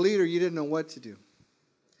 And as a leader, you didn't know what to do.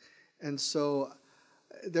 And so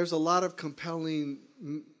there's a lot of compelling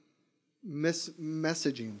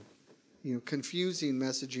messaging, confusing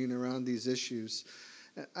messaging around these issues.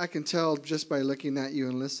 I can tell just by looking at you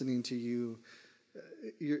and listening to you,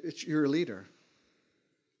 you're a leader.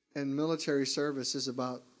 And military service is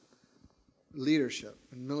about leadership.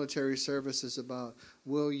 And military service is about,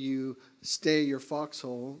 will you stay your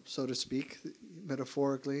foxhole, so to speak,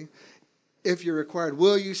 metaphorically? If you're required,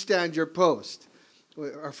 will you stand your post?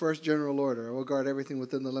 Our first general order, I will guard everything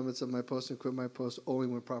within the limits of my post and quit my post only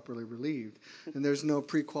when properly relieved. And there's no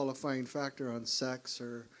pre-qualifying factor on sex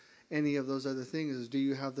or any of those other things. Do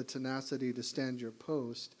you have the tenacity to stand your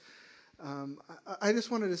post? I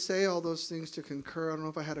just wanted to say all those things to concur. I don't know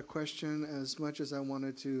if I had a question as much as I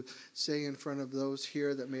wanted to say in front of those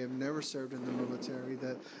here that may have never served in the military,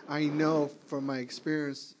 that I know from my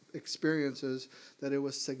experiences that it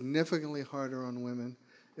was significantly harder on women.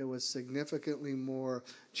 It was significantly more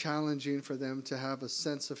challenging for them to have a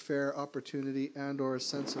sense of fair opportunity and or a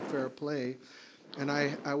sense of fair play. And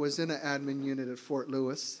I was in an admin unit at Fort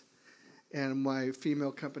Lewis, and my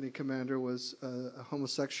female company commander was a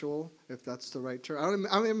homosexual, if that's the right term.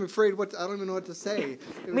 I'm afraid I don't even know what to say.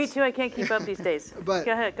 Me too, I can't keep up these days. But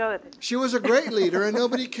go ahead. She was a great leader, and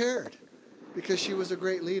nobody cared because she was a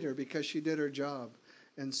great leader, because she did her job.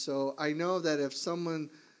 And so I know that if someone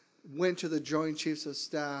went to the Joint Chiefs of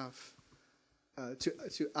Staff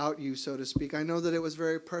to out you, so to speak, I know that it was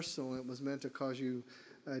very personal. It was meant to cause you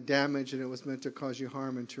damage, and it was meant to cause you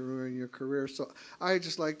harm and to ruin your career. So I'd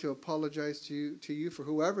just like to apologize to you for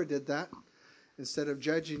whoever did that, instead of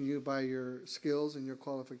judging you by your skills and your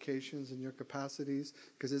qualifications and your capacities,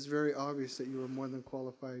 because it's very obvious that you were more than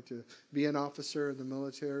qualified to be an officer in the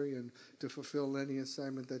military and to fulfill any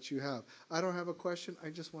assignment that you have. I don't have a question.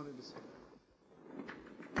 I just wanted to say that.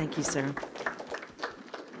 Thank you, sir.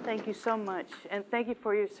 Thank you so much, and thank you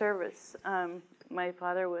for your service. My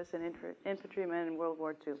father was an infantryman in World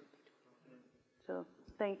War II. So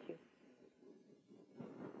thank you.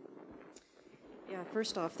 Yeah,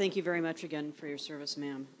 first off, thank you very much again for your service,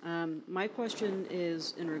 ma'am. My question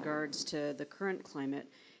is in regards to the current climate,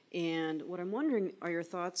 and what I'm wondering are your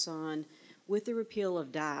thoughts on, with the repeal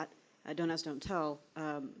of DAT, Don't Ask, Don't Tell,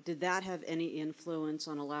 did that have any influence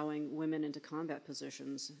on allowing women into combat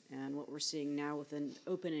positions, and what we're seeing now with an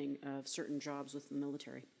opening of certain jobs within the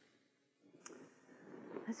military?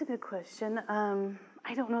 That's a good question.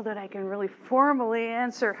 I don't know that I can really formally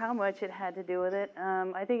answer how much it had to do with it.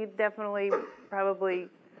 I think it definitely probably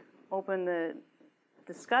opened the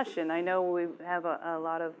discussion. I know we have a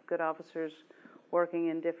lot of good officers working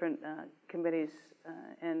in different committees,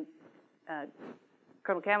 and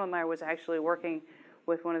Colonel Kammermeyer was actually working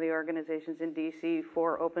with one of the organizations in D.C.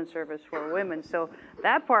 for open service for women. So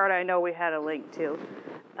that part I know we had a link to.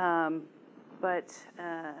 But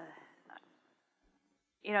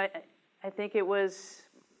I think it was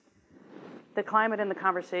the climate and the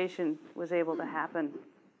conversation was able to happen.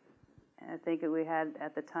 And I think that we had,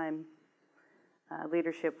 at the time,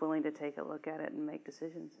 leadership willing to take a look at it and make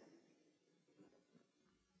decisions.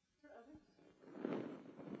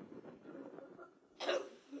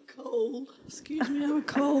 Cold. Excuse me, I'm a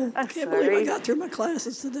cold. I can't sorry. believe I got through my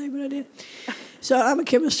classes today, but I did. So I'm a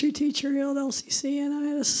chemistry teacher here at LCC, and I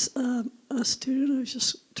had a student who was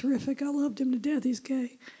just terrific. I loved him to death. He's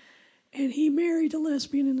gay. And he married a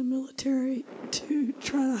lesbian in the military to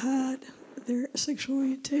try to hide their sexual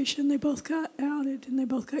orientation. They both got outed, and they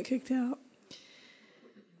both got kicked out.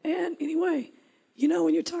 And anyway,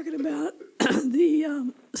 when you're talking about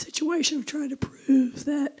the situation of trying to prove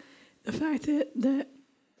that the fact that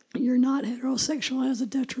you're not heterosexual has a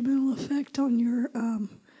detrimental effect on your the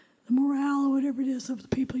morale or whatever it is of the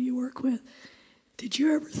people you work with. Did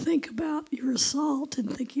you ever think about your assault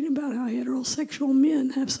and thinking about how heterosexual men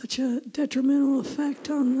have such a detrimental effect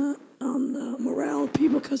on the morale of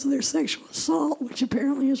people because of their sexual assault, which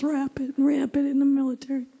apparently is rampant in the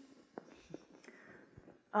military?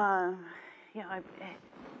 I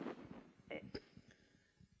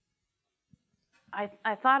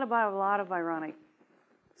thought about a lot of ironic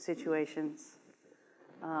situations.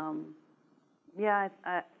 I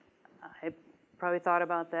probably thought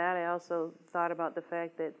about that. I also thought about the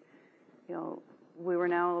fact that, we were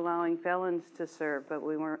now allowing felons to serve, but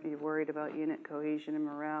we weren't worried about unit cohesion and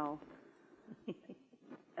morale.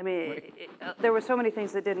 I mean, there were so many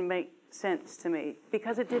things that didn't make sense to me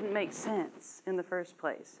because it didn't make sense in the first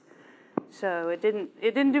place. So it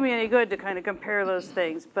didn't do me any good to kind of compare those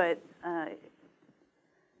things, but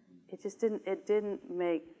it didn't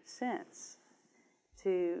make sense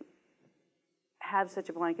to have such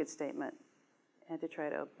a blanket statement and to try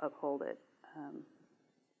to uphold it.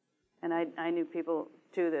 And I knew people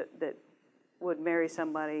too that would marry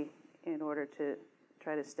somebody in order to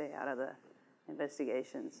try to stay out of the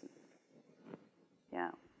investigations. Yeah.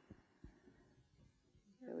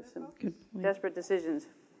 There was some desperate decisions.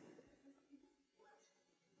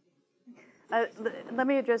 Let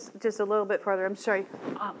me address just a little bit further. I'm sorry.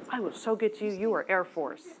 I will so get to you. You are Air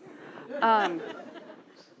Force.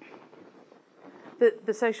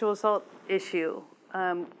 The sexual assault issue.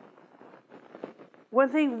 One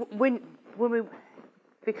thing when we,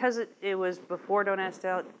 because it was before Don't Ask,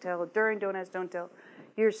 Don't Tell, during Don't Ask, Don't Tell,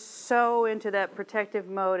 you're so into that protective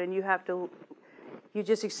mode, and you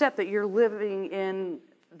just accept that you're living in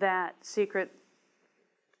that secret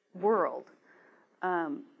world.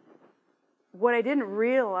 What I didn't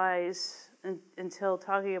realize until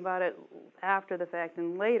talking about it after the fact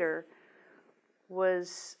and later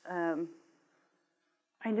was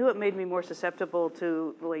I knew it made me more susceptible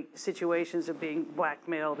to situations of being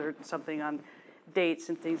blackmailed or something on dates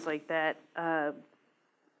and things like that. But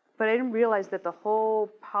I didn't realize that the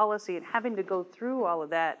whole policy and having to go through all of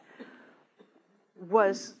that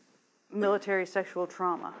was military sexual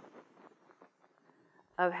trauma.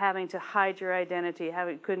 Of having to hide your identity,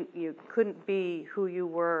 you couldn't be who you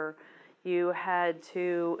were. You had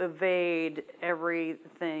to evade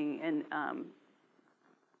everything, and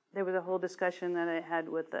there was a whole discussion that I had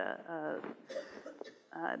with a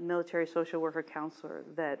military social worker counselor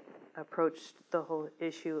that approached the whole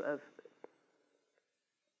issue of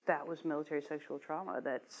that was military sexual trauma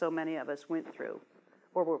that so many of us went through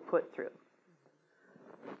or were put through.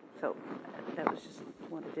 So that was just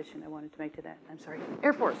one addition I wanted to make to that. I'm sorry.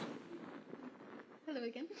 Air Force. Hello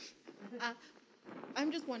again.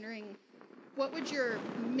 I'm just wondering, what would your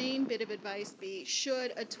main bit of advice be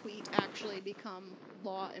should a tweet actually become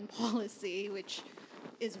law and policy, which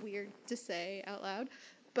is weird to say out loud,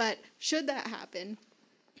 but should that happen,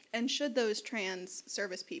 and should those trans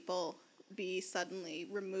service people be suddenly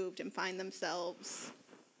removed and find themselves,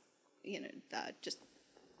 just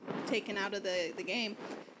taken out of the game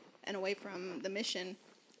and away from the mission,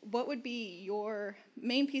 what would be your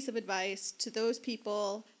main piece of advice to those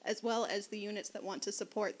people as well as the units that want to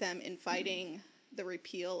support them in fighting the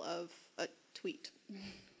repeal of a tweet?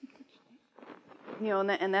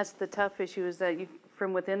 And that's the tough issue is that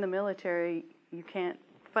from within the military, you can't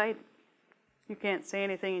fight. You can't say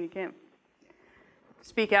anything and you can't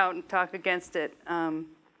speak out and talk against it.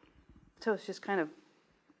 So it's just kind of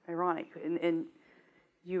ironic. And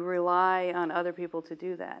you rely on other people to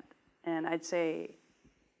do that. And I'd say,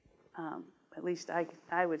 at least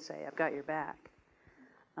I would say, I've got your back,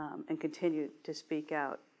 and continue to speak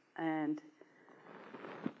out. And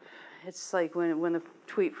it's like when the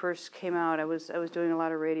tweet first came out, I was doing a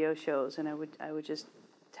lot of radio shows, and I would just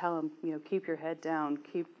tell them, keep your head down,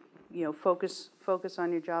 keep, focus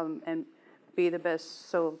on your job, and be the best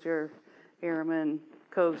soldier, airman,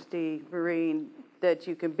 coastie, Marine that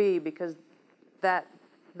you can be, because that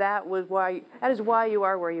is why you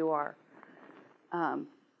are where you are.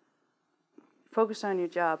 Focus on your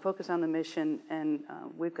job, focus on the mission, and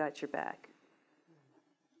we've got your back.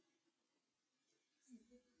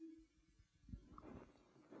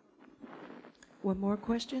 One more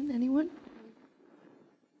question, anyone?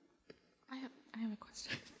 I have a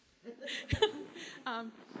question.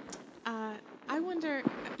 I wonder,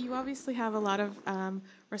 you obviously have a lot of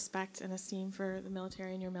respect and esteem for the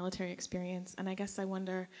military and your military experience, and I guess I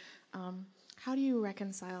wonder, how do you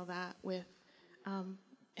reconcile that with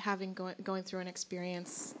going through an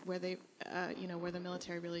experience where where the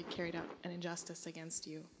military really carried out an injustice against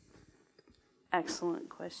you? Excellent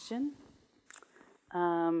question.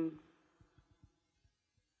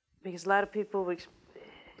 Because a lot of people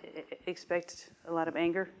expect a lot of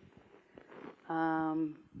anger.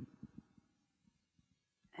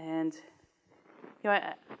 And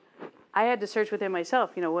I had to search within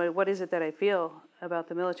myself, what is it that I feel about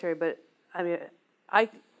the military? But I mean,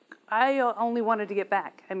 I only wanted to get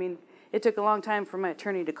back. I mean, it took a long time for my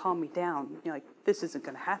attorney to calm me down. Like, this isn't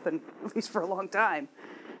going to happen, at least for a long time.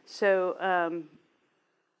 So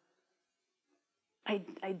I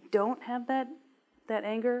don't have that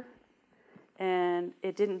anger, and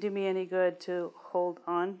it didn't do me any good to hold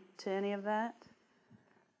on to any of that.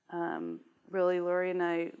 Really, Lori and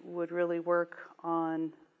I would really work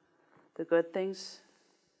on the good things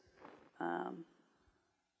that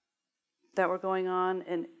were going on,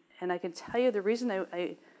 and I can tell you the reason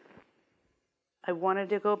I wanted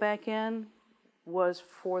to go back in was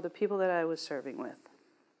for the people that I was serving with.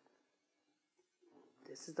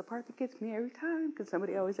 This is the part that gets me every time, because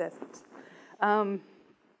somebody always asks.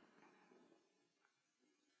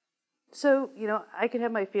 So, I could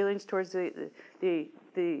have my feelings towards the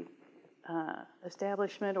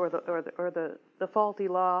establishment or the faulty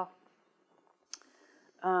law,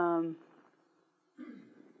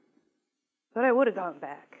 but I would have gone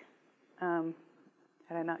back had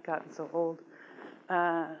I not gotten so old.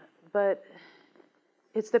 But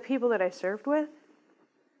it's the people that I served with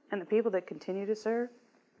and the people that continue to serve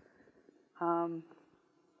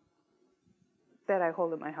that I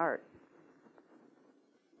hold in my heart.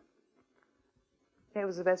 It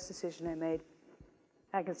was the best decision I made.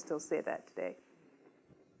 I can still say that today.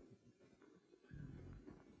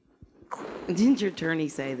 Didn't your attorney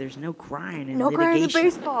say there's no crying in no litigation? Crying in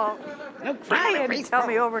baseball. No crying in baseball. Tell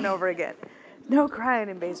me over and over again. No crying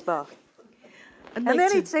in baseball. And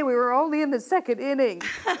then he'd say we were only in the second inning.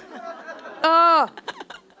 Oh!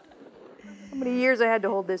 How many years I had to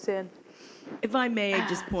hold this in. If I may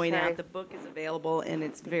just point out, the book is available, and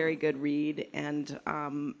it's a very good read. And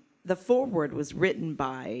the foreword was written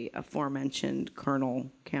by aforementioned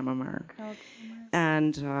Colonel Kammermeyer.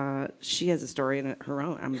 And she has a story in her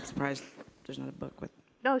own. I'm surprised there's not a book with.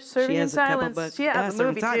 No, Serving in Silence. She has a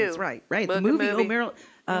movie, too. Silence, right. Book the movie. movie. Oh,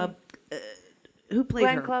 Meryl. Who played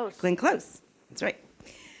Glenn her? Close. Glenn Close. That's right.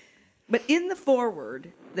 But in the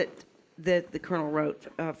foreword that the Colonel wrote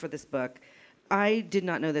for this book, I did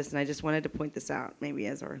not know this, and I just wanted to point this out, maybe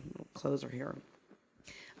as our little closer here.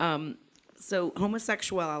 So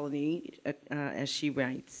homosexuality, as she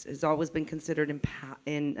writes, has always been considered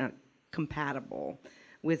compatible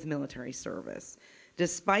with military service,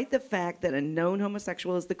 despite the fact that a known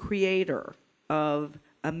homosexual is the creator of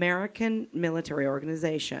American military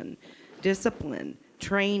organization, discipline,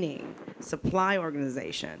 training, supply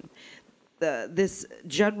organization. This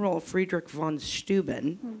General Friedrich von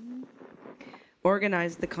Steuben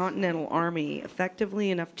organized the Continental Army effectively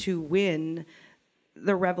enough to win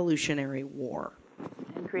the Revolutionary War.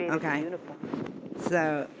 And created the uniform.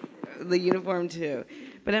 So, the uniform too.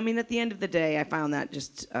 But I mean, at the end of the day, I found that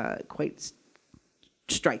just quite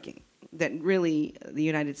striking. That really, the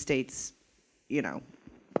United States,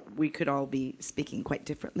 we could all be speaking quite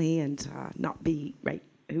differently and not be, right,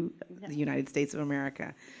 who the United States of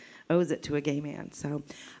America owes it to a gay man. So,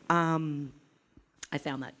 I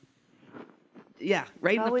found that. Yeah,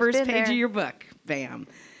 right in the first page of your book, bam.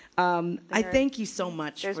 I thank you so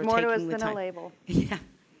much for taking the time. There's more to us than a label. Yeah,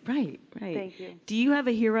 right. Thank you. Do you have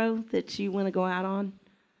a hero that you want to go out on?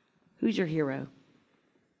 Who's your hero?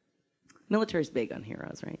 Military's big on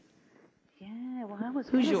heroes, right? Yeah, well, I was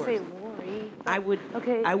Who's going to yours? say Lori. I would.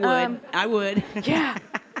 Okay. I would. Yeah.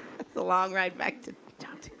 It's a long ride back to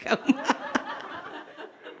Tacoma.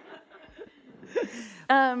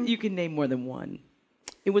 You can name more than one.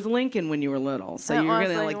 It was Lincoln when you were little, so you're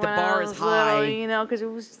Honestly, gonna, like, the when bar I is was high. little, you know, because it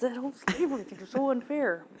was that whole slavery thing was so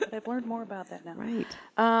unfair. But I've learned more about that now. Right.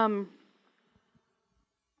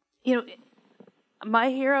 You know,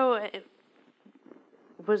 my hero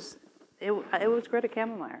was Greta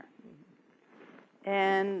Kammermeyer,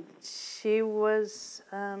 and she was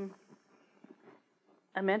a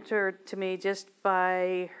mentor to me just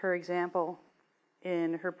by her example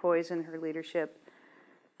in her poise and her leadership.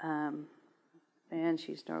 And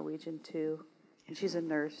she's Norwegian too, and she's a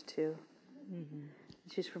nurse too. Mm-hmm.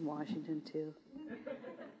 She's from Washington too.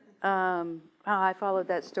 I followed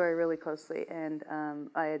that story really closely, and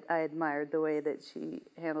I admired the way that she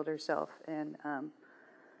handled herself and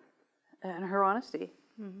her honesty.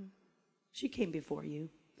 Mm-hmm. She came before you.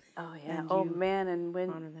 Oh yeah. Oh man, and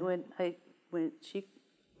when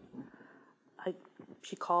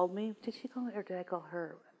she called me. Did she call me or did I call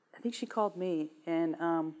her? I think she called me, and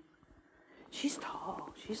she's tall.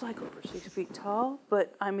 She's like over 6 feet tall,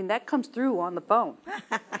 but I mean that comes through on the phone.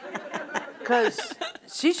 Because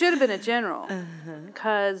she should have been a general.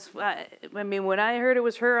 Because I mean, when I heard it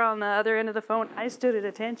was her on the other end of the phone, I stood at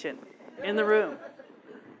attention in the room.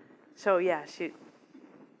 So yeah, she's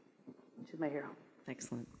my hero.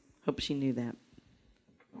 Excellent. Hope she knew that.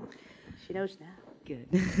 She knows now. Good.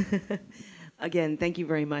 Again, thank you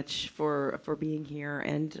very much for being here,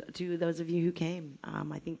 and to those of you who came.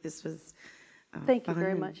 I think this was Thank you fun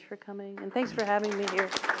very and- much for coming, and thanks for having me here.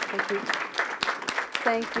 Thank you.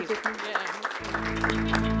 Thank you.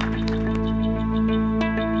 Yeah.